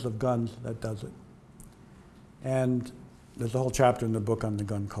presence of guns that does it. And there's a whole chapter in the book on the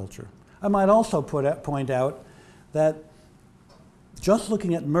gun culture. I might also point out that just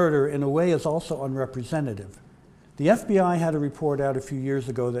looking at murder in a way is also unrepresentative. The FBI had a report out a few years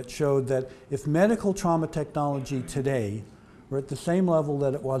ago that showed that if medical trauma technology today were at the same level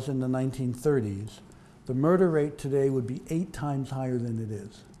that it was in the 1930s, the murder rate today would be 8 times higher than it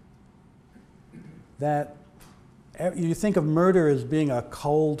is. That you think of murder as being a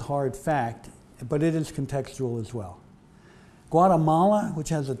cold, hard fact, but it is contextual as well. Guatemala, which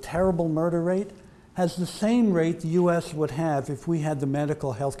has a terrible murder rate, has the same rate the US would have if we had the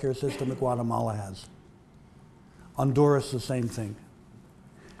medical healthcare system that Guatemala has. Honduras, the same thing.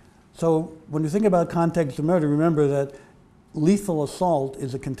 So when you think about context of murder, remember that lethal assault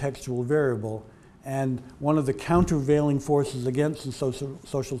is a contextual variable, and one of the countervailing forces against the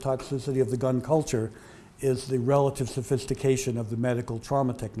social toxicity of the gun culture is the relative sophistication of the medical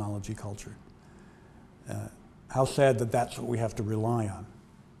trauma technology culture. How sad that that's what we have to rely on,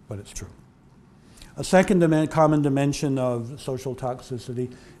 but it's true. A second common dimension of social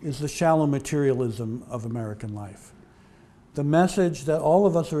toxicity is the shallow materialism of American life. The message that all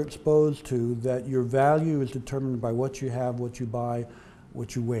of us are exposed to, that your value is determined by what you have, what you buy,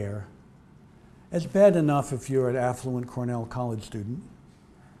 what you wear. It's bad enough if you're an affluent Cornell college student.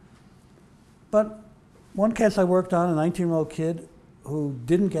 But one case I worked on, a 19-year-old kid who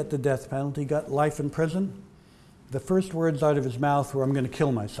didn't get the death penalty, got life in prison. The first words out of his mouth were, "I'm going to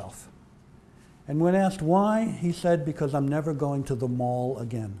kill myself." And when asked why, he said, "Because I'm never going to the mall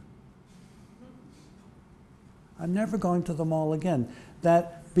again." I'm never going to the mall again.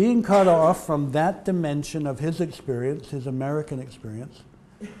 That being cut off from that dimension of his experience, his American experience,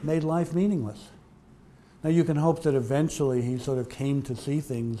 made life meaningless. Now you can hope that eventually he sort of came to see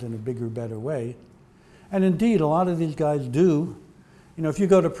things in a bigger, better way. And indeed, a lot of these guys do. You know, if you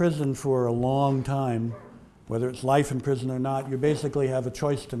go to prison for a long time, whether it's life in prison or not, you basically have a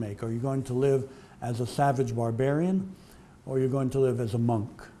choice to make. Are you going to live as a savage barbarian, or you're going to live as a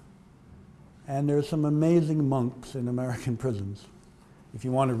monk? And there's some amazing monks in American prisons. If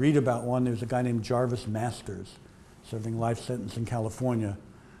you want to read about one, there's a guy named Jarvis Masters, serving life sentence in California,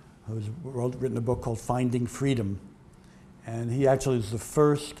 who's written a book called Finding Freedom. And he actually is the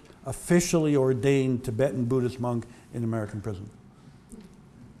first officially ordained Tibetan Buddhist monk in American prison.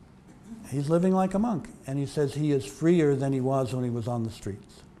 He's living like a monk, and he says he is freer than he was when he was on the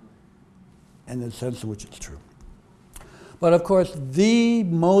streets, in the sense in which it's true. But of course, the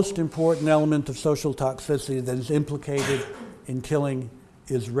most important element of social toxicity that is implicated in killing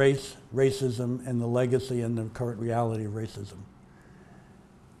is race, racism, and the legacy and the current reality of racism.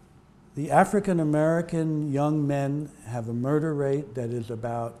 The African American young men have a murder rate that is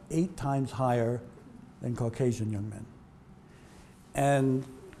about 8 times higher than Caucasian young men. And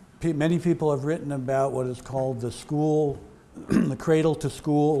many people have written about what is called the school, the cradle to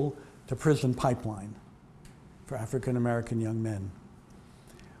school to prison pipeline for African American young men.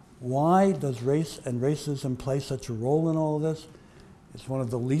 Why does race and racism play such a role in all of this? It's one of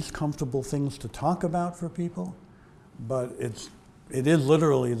the least comfortable things to talk about for people, but it is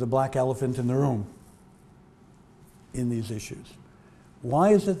literally the black elephant in the room in these issues. Why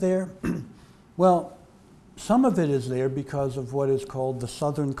is it there? Well, some of it is there because of what is called the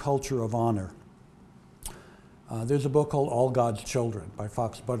Southern culture of honor. There's a book called All God's Children by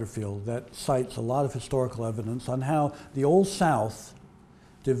Fox Butterfield that cites a lot of historical evidence on how the Old South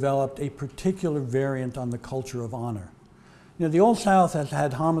developed a particular variant on the culture of honor. You know, the Old South has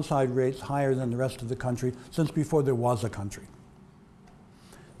had homicide rates higher than the rest of the country since before there was a country.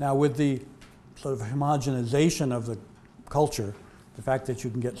 Now, with the sort of homogenization of the culture, the fact that you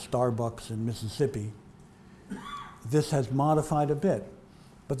can get Starbucks in Mississippi, this has modified a bit.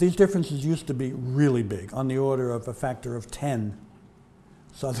 But these differences used to be really big, on the order of a factor of 10,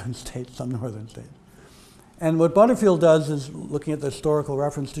 southern states, some northern states. And what Butterfield does is looking at the historical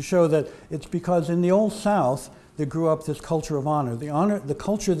reference to show that it's because in the Old South, there grew up this culture of honor. The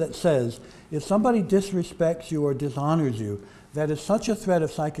culture that says, if somebody disrespects you or dishonors you, that is such a threat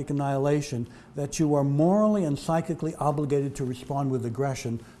of psychic annihilation that you are morally and psychically obligated to respond with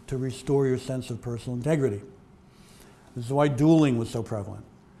aggression to restore your sense of personal integrity. This is why dueling was so prevalent.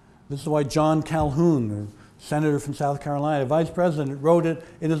 This is why John Calhoun, the senator from South Carolina, vice president, wrote it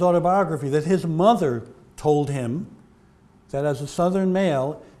in his autobiography that his mother told him that as a Southern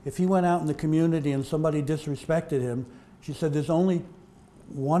male, if he went out in the community and somebody disrespected him, she said there's only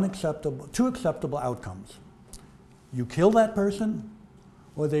two acceptable outcomes. You kill that person,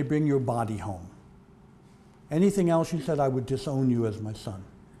 or they bring your body home. Anything else, she said, I would disown you as my son.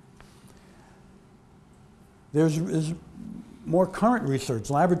 There's more current research,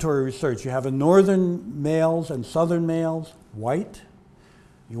 laboratory research. You have a northern males and southern males, white.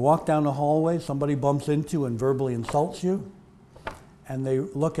 You walk down the hallway, somebody bumps into you and verbally insults you, and they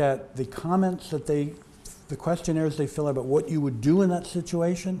look at the comments that the questionnaires they fill out about what you would do in that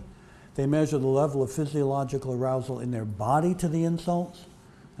situation. They measure the level of physiological arousal in their body to the insults,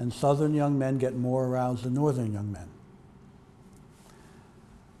 and southern young men get more aroused than northern young men.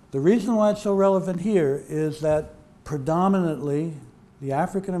 The reason why it's so relevant here is that predominantly the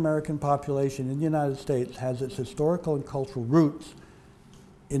African American population in the United States has its historical and cultural roots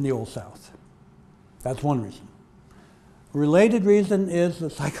in the Old South. That's one reason. A related reason is the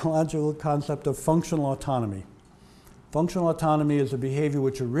psychological concept of functional autonomy. Functional autonomy is a behavior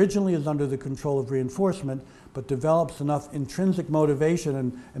which originally is under the control of reinforcement, but develops enough intrinsic motivation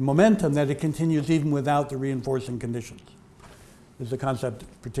and momentum that it continues even without the reinforcing conditions. This is a concept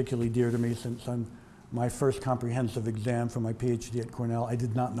particularly dear to me since on my first comprehensive exam for my PhD at Cornell, I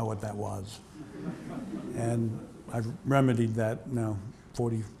did not know what that was. And I've remedied that now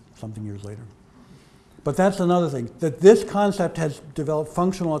 40-something years later. But that's another thing, that this concept has developed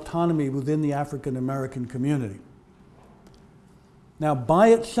functional autonomy within the African American community. Now, by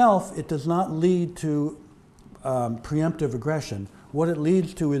itself, it does not lead to preemptive aggression. What it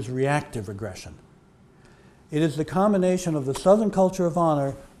leads to is reactive aggression. It is the combination of the Southern culture of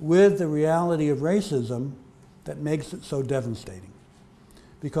honor with the reality of racism that makes it so devastating.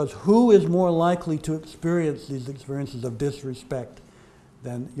 Because who is more likely to experience these experiences of disrespect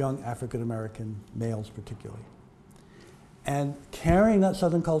than young African American males particularly? And carrying that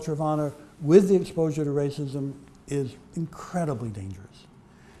Southern culture of honor with the exposure to racism is incredibly dangerous.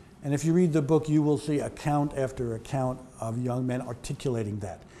 And if you read the book, you will see account after account of young men articulating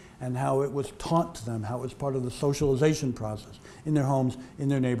that and how it was taught to them, how it was part of the socialization process in their homes, in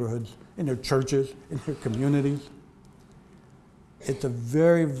their neighborhoods, in their churches, in their communities. It's a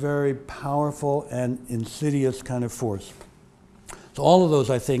very, very powerful and insidious kind of force. So all of those,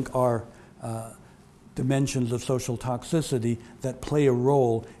 I think, are dimensions of social toxicity that play a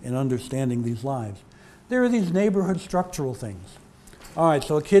role in understanding these lives. There are these neighborhood structural things. All right,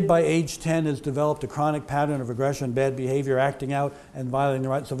 so a kid by age 10 has developed a chronic pattern of aggression, bad behavior, acting out, and violating the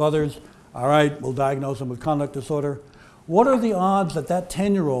rights of others. All right, we'll diagnose them with conduct disorder. What are the odds that that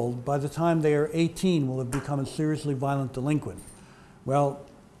 10-year-old, by the time they are 18, will have become a seriously violent delinquent? Well,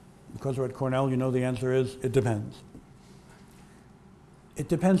 because we're at Cornell, you know the answer is it depends. It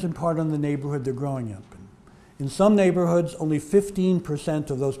depends in part on the neighborhood they're growing up in. In some neighborhoods, only 15%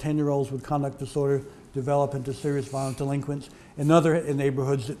 of those 10-year-olds with conduct disorder develop into serious violent delinquents. In other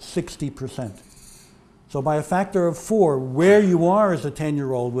neighborhoods, it's 60%. So by a factor of 4, where you are as a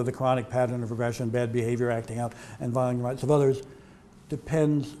 10-year-old with a chronic pattern of aggression, bad behavior, acting out, and violating the rights of others,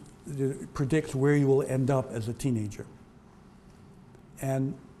 predicts where you will end up as a teenager.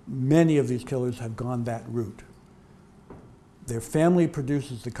 And many of these killers have gone that route. Their family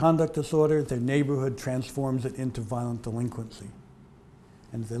produces the conduct disorder, their neighborhood transforms it into violent delinquency.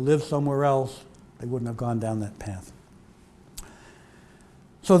 And if they lived somewhere else, they wouldn't have gone down that path.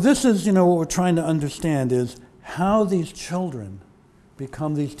 So this is, what we're trying to understand is how these children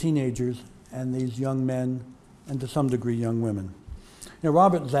become these teenagers and these young men, and to some degree young women.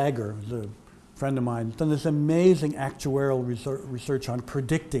 Robert Zager, who's a friend of mine, has done this amazing actuarial research on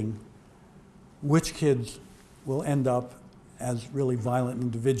predicting which kids will end up as really violent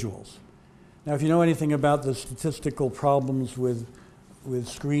individuals. Now, if you know anything about the statistical problems with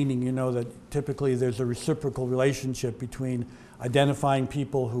screening, you know that typically there's a reciprocal relationship between identifying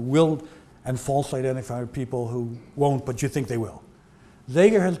people who will and false identifying people who won't, but you think they will.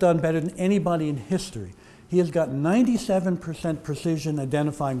 Zager has done better than anybody in history. He has got 97% precision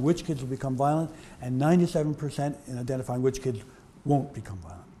identifying which kids will become violent and 97% in identifying which kids won't become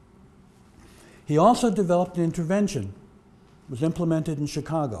violent. He also developed an intervention. It was implemented in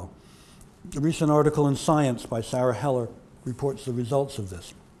Chicago. A recent article in Science by Sarah Heller reports the results of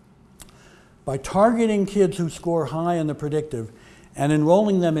this. By targeting kids who score high in the predictive and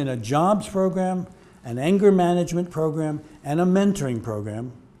enrolling them in a jobs program, an anger management program, and a mentoring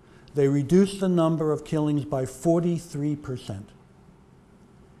program, they reduced the number of killings by 43%.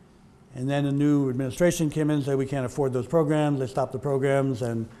 And then a new administration came in and said, we can't afford those programs. They stopped the programs,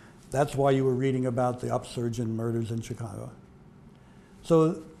 and that's why you were reading about the upsurge in murders in Chicago.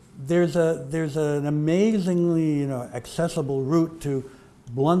 So there's an amazingly accessible route to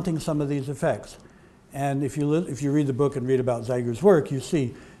blunting some of these effects. And if you read the book and read about Zeiger's work, you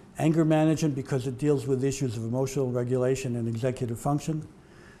see anger management because it deals with issues of emotional regulation and executive function.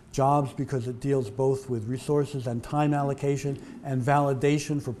 Jobs because it deals both with resources and time allocation and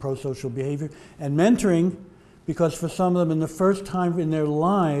validation for pro-social behavior. And mentoring because for some of them in the first time in their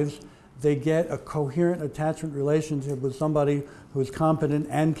lives, they get a coherent attachment relationship with somebody who's competent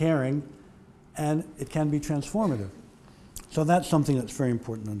and caring, and it can be transformative. So that's something that's very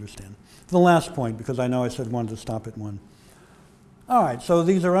important to understand. The last point, because I know I said one to stop at one. All right, so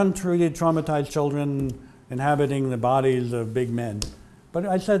these are untreated, traumatized children inhabiting the bodies of big men. But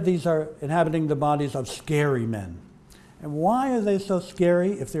I said these are inhabiting the bodies of scary men. And why are they so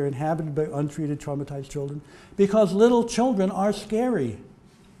scary if they're inhabited by untreated, traumatized children? Because little children are scary.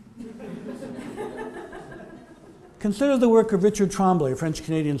 Consider the work of Richard Tremblay, a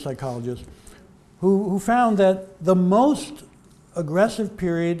French-Canadian psychologist, who found that the most aggressive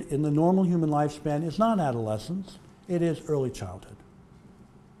period in the normal human lifespan is not adolescence, it is early childhood.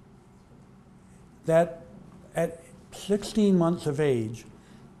 That at 16 months of age,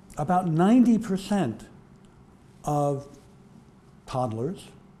 about 90% of toddlers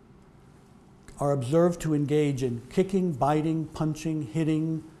are observed to engage in kicking, biting, punching,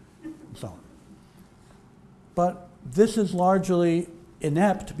 hitting, and so on. But this is largely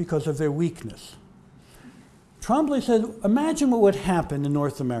inept because of their weakness. Tremblay said, imagine what would happen in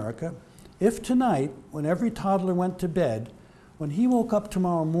North America if tonight, when every toddler went to bed, when he woke up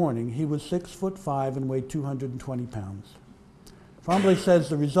tomorrow morning, he was 6'5" and weighed 220 pounds. Tremblay says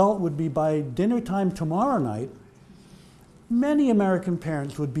the result would be by dinner time tomorrow night, many American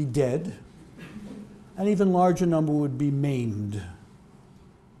parents would be dead, an even larger number would be maimed.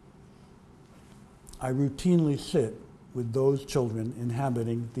 I routinely sit with those children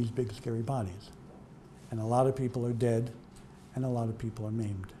inhabiting these big, scary bodies. And a lot of people are dead, and a lot of people are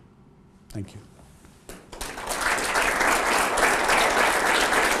maimed. Thank you.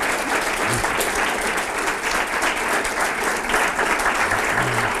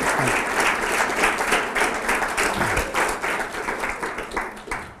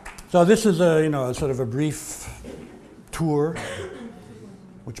 So this is a sort of a brief tour,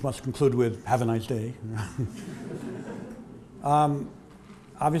 which must conclude with "Have a nice day."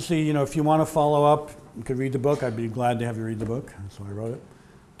 Obviously, if you want to follow up, you could read the book. I'd be glad to have you read the book. That's why I wrote it.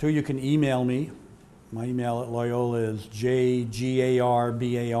 2, you can email me. My email at Loyola is jgarbar,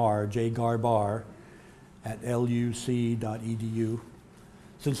 @luc.edu.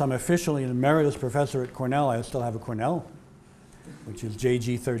 Since I'm officially an emeritus professor at Cornell, I still have a Cornell, which is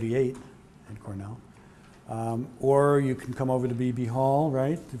JG38 at Cornell. Or you can come over to Beebe Hall,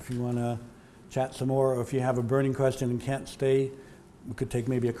 right, if you want to chat some more, or if you have a burning question and can't stay, we could take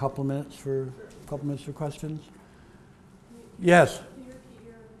maybe a couple minutes for questions. Yes? Can you repeat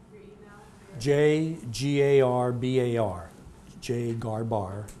your email? JGARBAR,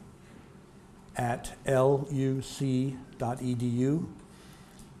 jgarbar, @luc.edu.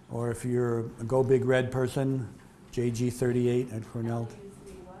 Or if you're a Go Big Red person, JG38 at Cornell,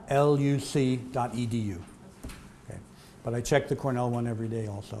 luc.edu. Okay. But I check the Cornell one every day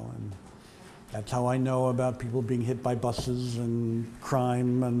also, and that's how I know about people being hit by buses and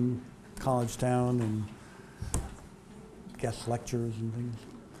crime and College Town and guest lectures and things.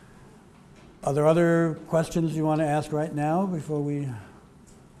 Are there other questions you want to ask right now before we?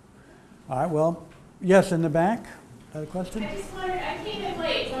 All right, well, yes, in the back. Had a question? I just wondered, I came in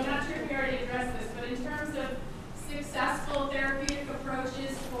late, so I'm not sure if you already addressed this, but in terms of successful therapeutic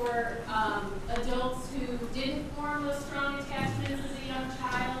approaches for adults who didn't form those strong attachments as a young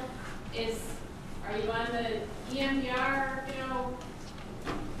child, are you on the EMDR,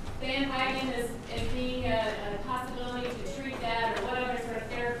 bandwagon as being a possibility to treat that, or what other sort of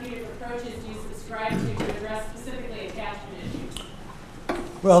therapeutic approaches do you subscribe to address specifically attachment issues?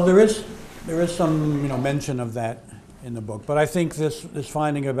 Well, there is some mention of that in the book, but I think this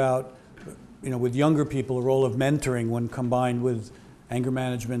finding about with younger people, the role of mentoring when combined with anger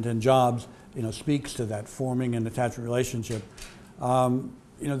management and jobs, speaks to that forming an attachment relationship.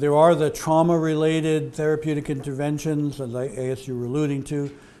 There are the trauma-related therapeutic interventions, as you were alluding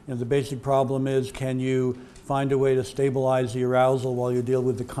to, the basic problem is, can you find a way to stabilize the arousal while you deal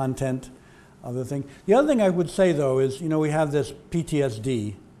with the content of the thing? The other thing I would say, though, is, we have this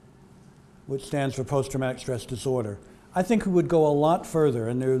PTSD, which stands for post-traumatic stress disorder. I think we would go a lot further,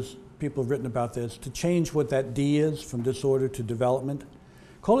 and there's people have written about this, to change what that D is from disorder to development.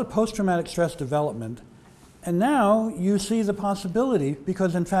 Call it post-traumatic stress development. And now you see the possibility,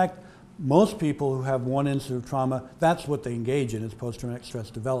 because in fact, most people who have one incident of trauma, that's what they engage in, is post-traumatic stress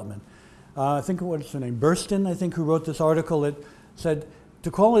development. I think, what's her name, Burston, I think, who wrote this article that said,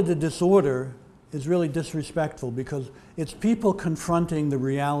 to call it a disorder is really disrespectful, because it's people confronting the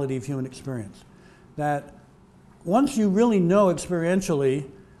reality of human experience. That once you really know experientially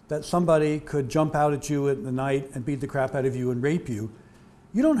that somebody could jump out at you in the night and beat the crap out of you and rape you,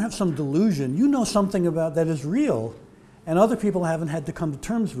 you don't have some delusion. You know something about that is real, and other people haven't had to come to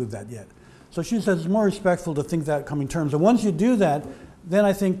terms with that yet. So she says it's more respectful to think that coming to terms. And once you do that, then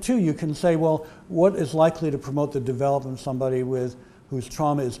I think, too, you can say, well, what is likely to promote the development of somebody whose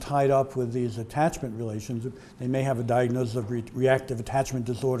trauma is tied up with these attachment relations? They may have a diagnosis of reactive attachment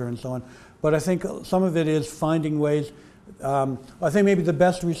disorder and so on. But I think some of it is finding ways. I think maybe the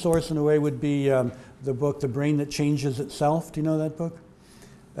best resource in a way would be the book, The Brain That Changes Itself. Do you know that book?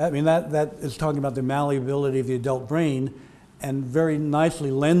 I mean, that is talking about the malleability of the adult brain, and very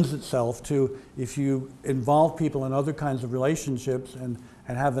nicely lends itself to, if you involve people in other kinds of relationships and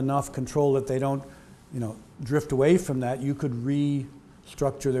have enough control that they don't, drift away from that, you could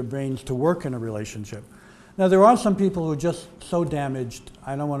restructure their brains to work in a relationship. Now, there are some people who are just so damaged,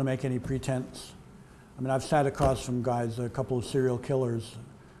 I don't want to make any pretense. I mean, I've sat across from guys, a couple of serial killers,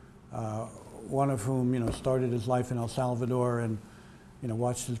 one of whom, started his life in El Salvador and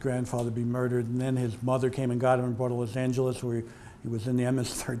watched his grandfather be murdered, and then his mother came and got him and brought to Los Angeles, where he was in the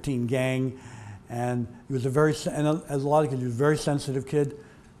MS-13 gang, and he was as a lot of kids, he was a very sensitive kid.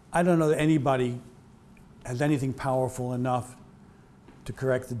 I don't know that anybody has anything powerful enough to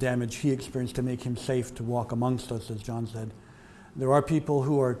correct the damage he experienced to make him safe to walk amongst us, as John said. There are people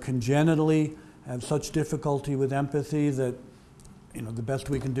who are congenitally have such difficulty with empathy that, the best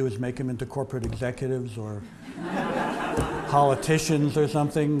we can do is make them into corporate executives or politicians or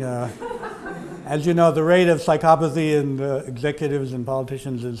something. As you know, the rate of psychopathy in executives and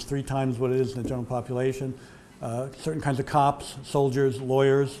politicians is 3 times what it is in the general population. Certain kinds of cops, soldiers,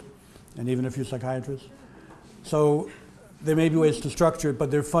 lawyers, and even a few psychiatrists. So there may be ways to structure it,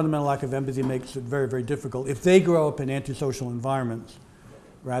 but their fundamental lack of empathy makes it very, very difficult. If they grow up in antisocial environments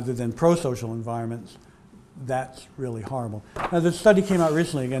rather than pro-social environments, that's really horrible. Now, the study came out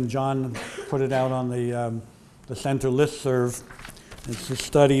recently. Again, John put it out on the center listserv. It's a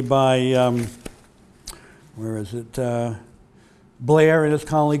study by, where is it? Blair and his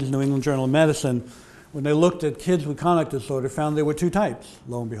colleagues in New England Journal of Medicine. When they looked at kids with conduct disorder, found there were 2 types,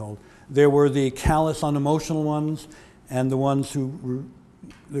 lo and behold. There were the callous, unemotional ones, and the ones who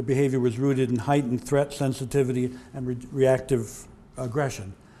their behavior was rooted in heightened threat sensitivity and reactive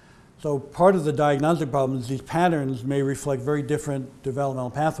aggression. So part of the diagnostic problem is these patterns may reflect very different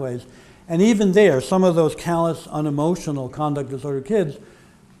developmental pathways. And even there, some of those callous, unemotional conduct disorder kids,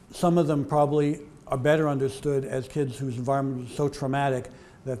 some of them probably are better understood as kids whose environment was so traumatic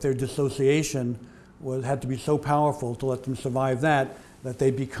that their dissociation had to be so powerful to let them survive that they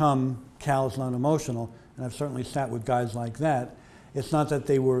become callous and unemotional. And I've certainly sat with guys like that. It's not that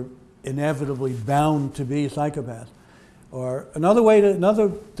they were inevitably bound to be psychopaths. Or another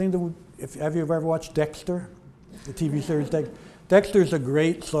thing that have you ever watched Dexter, the TV series Dexter? Dexter is a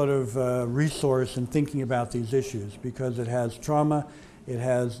great sort of resource in thinking about these issues, because it has trauma, it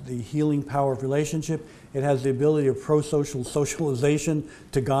has the healing power of relationship, it has the ability of pro-social socialization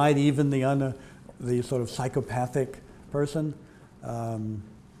to guide even the sort of psychopathic person.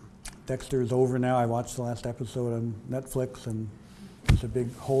 Dexter is over now. I watched the last episode on Netflix, and it's a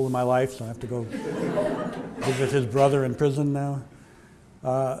big hole in my life, so I have to go visit his brother in prison now.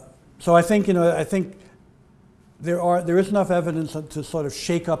 So I think, there is enough evidence to sort of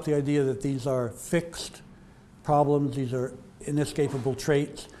shake up the idea that these are fixed problems, these are inescapable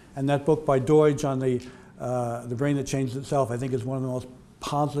traits. And that book by Deutsch on the Brain That Changes Itself, I think, is one of the most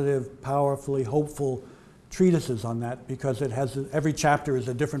positive, powerfully hopeful treatises on that, because it has every chapter is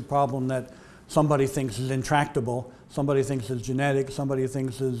a different problem that somebody thinks is intractable, somebody thinks is genetic, somebody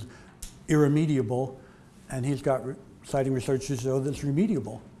thinks is irremediable, and he's got citing research to show that it's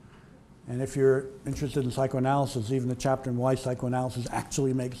remediable. And if you're interested in psychoanalysis, even the chapter on why psychoanalysis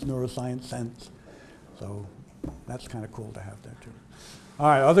actually makes neuroscience sense. So that's kind of cool to have there too. All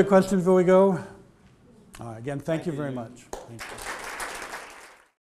right, other questions before we go? Again, thank you very much. Thank you.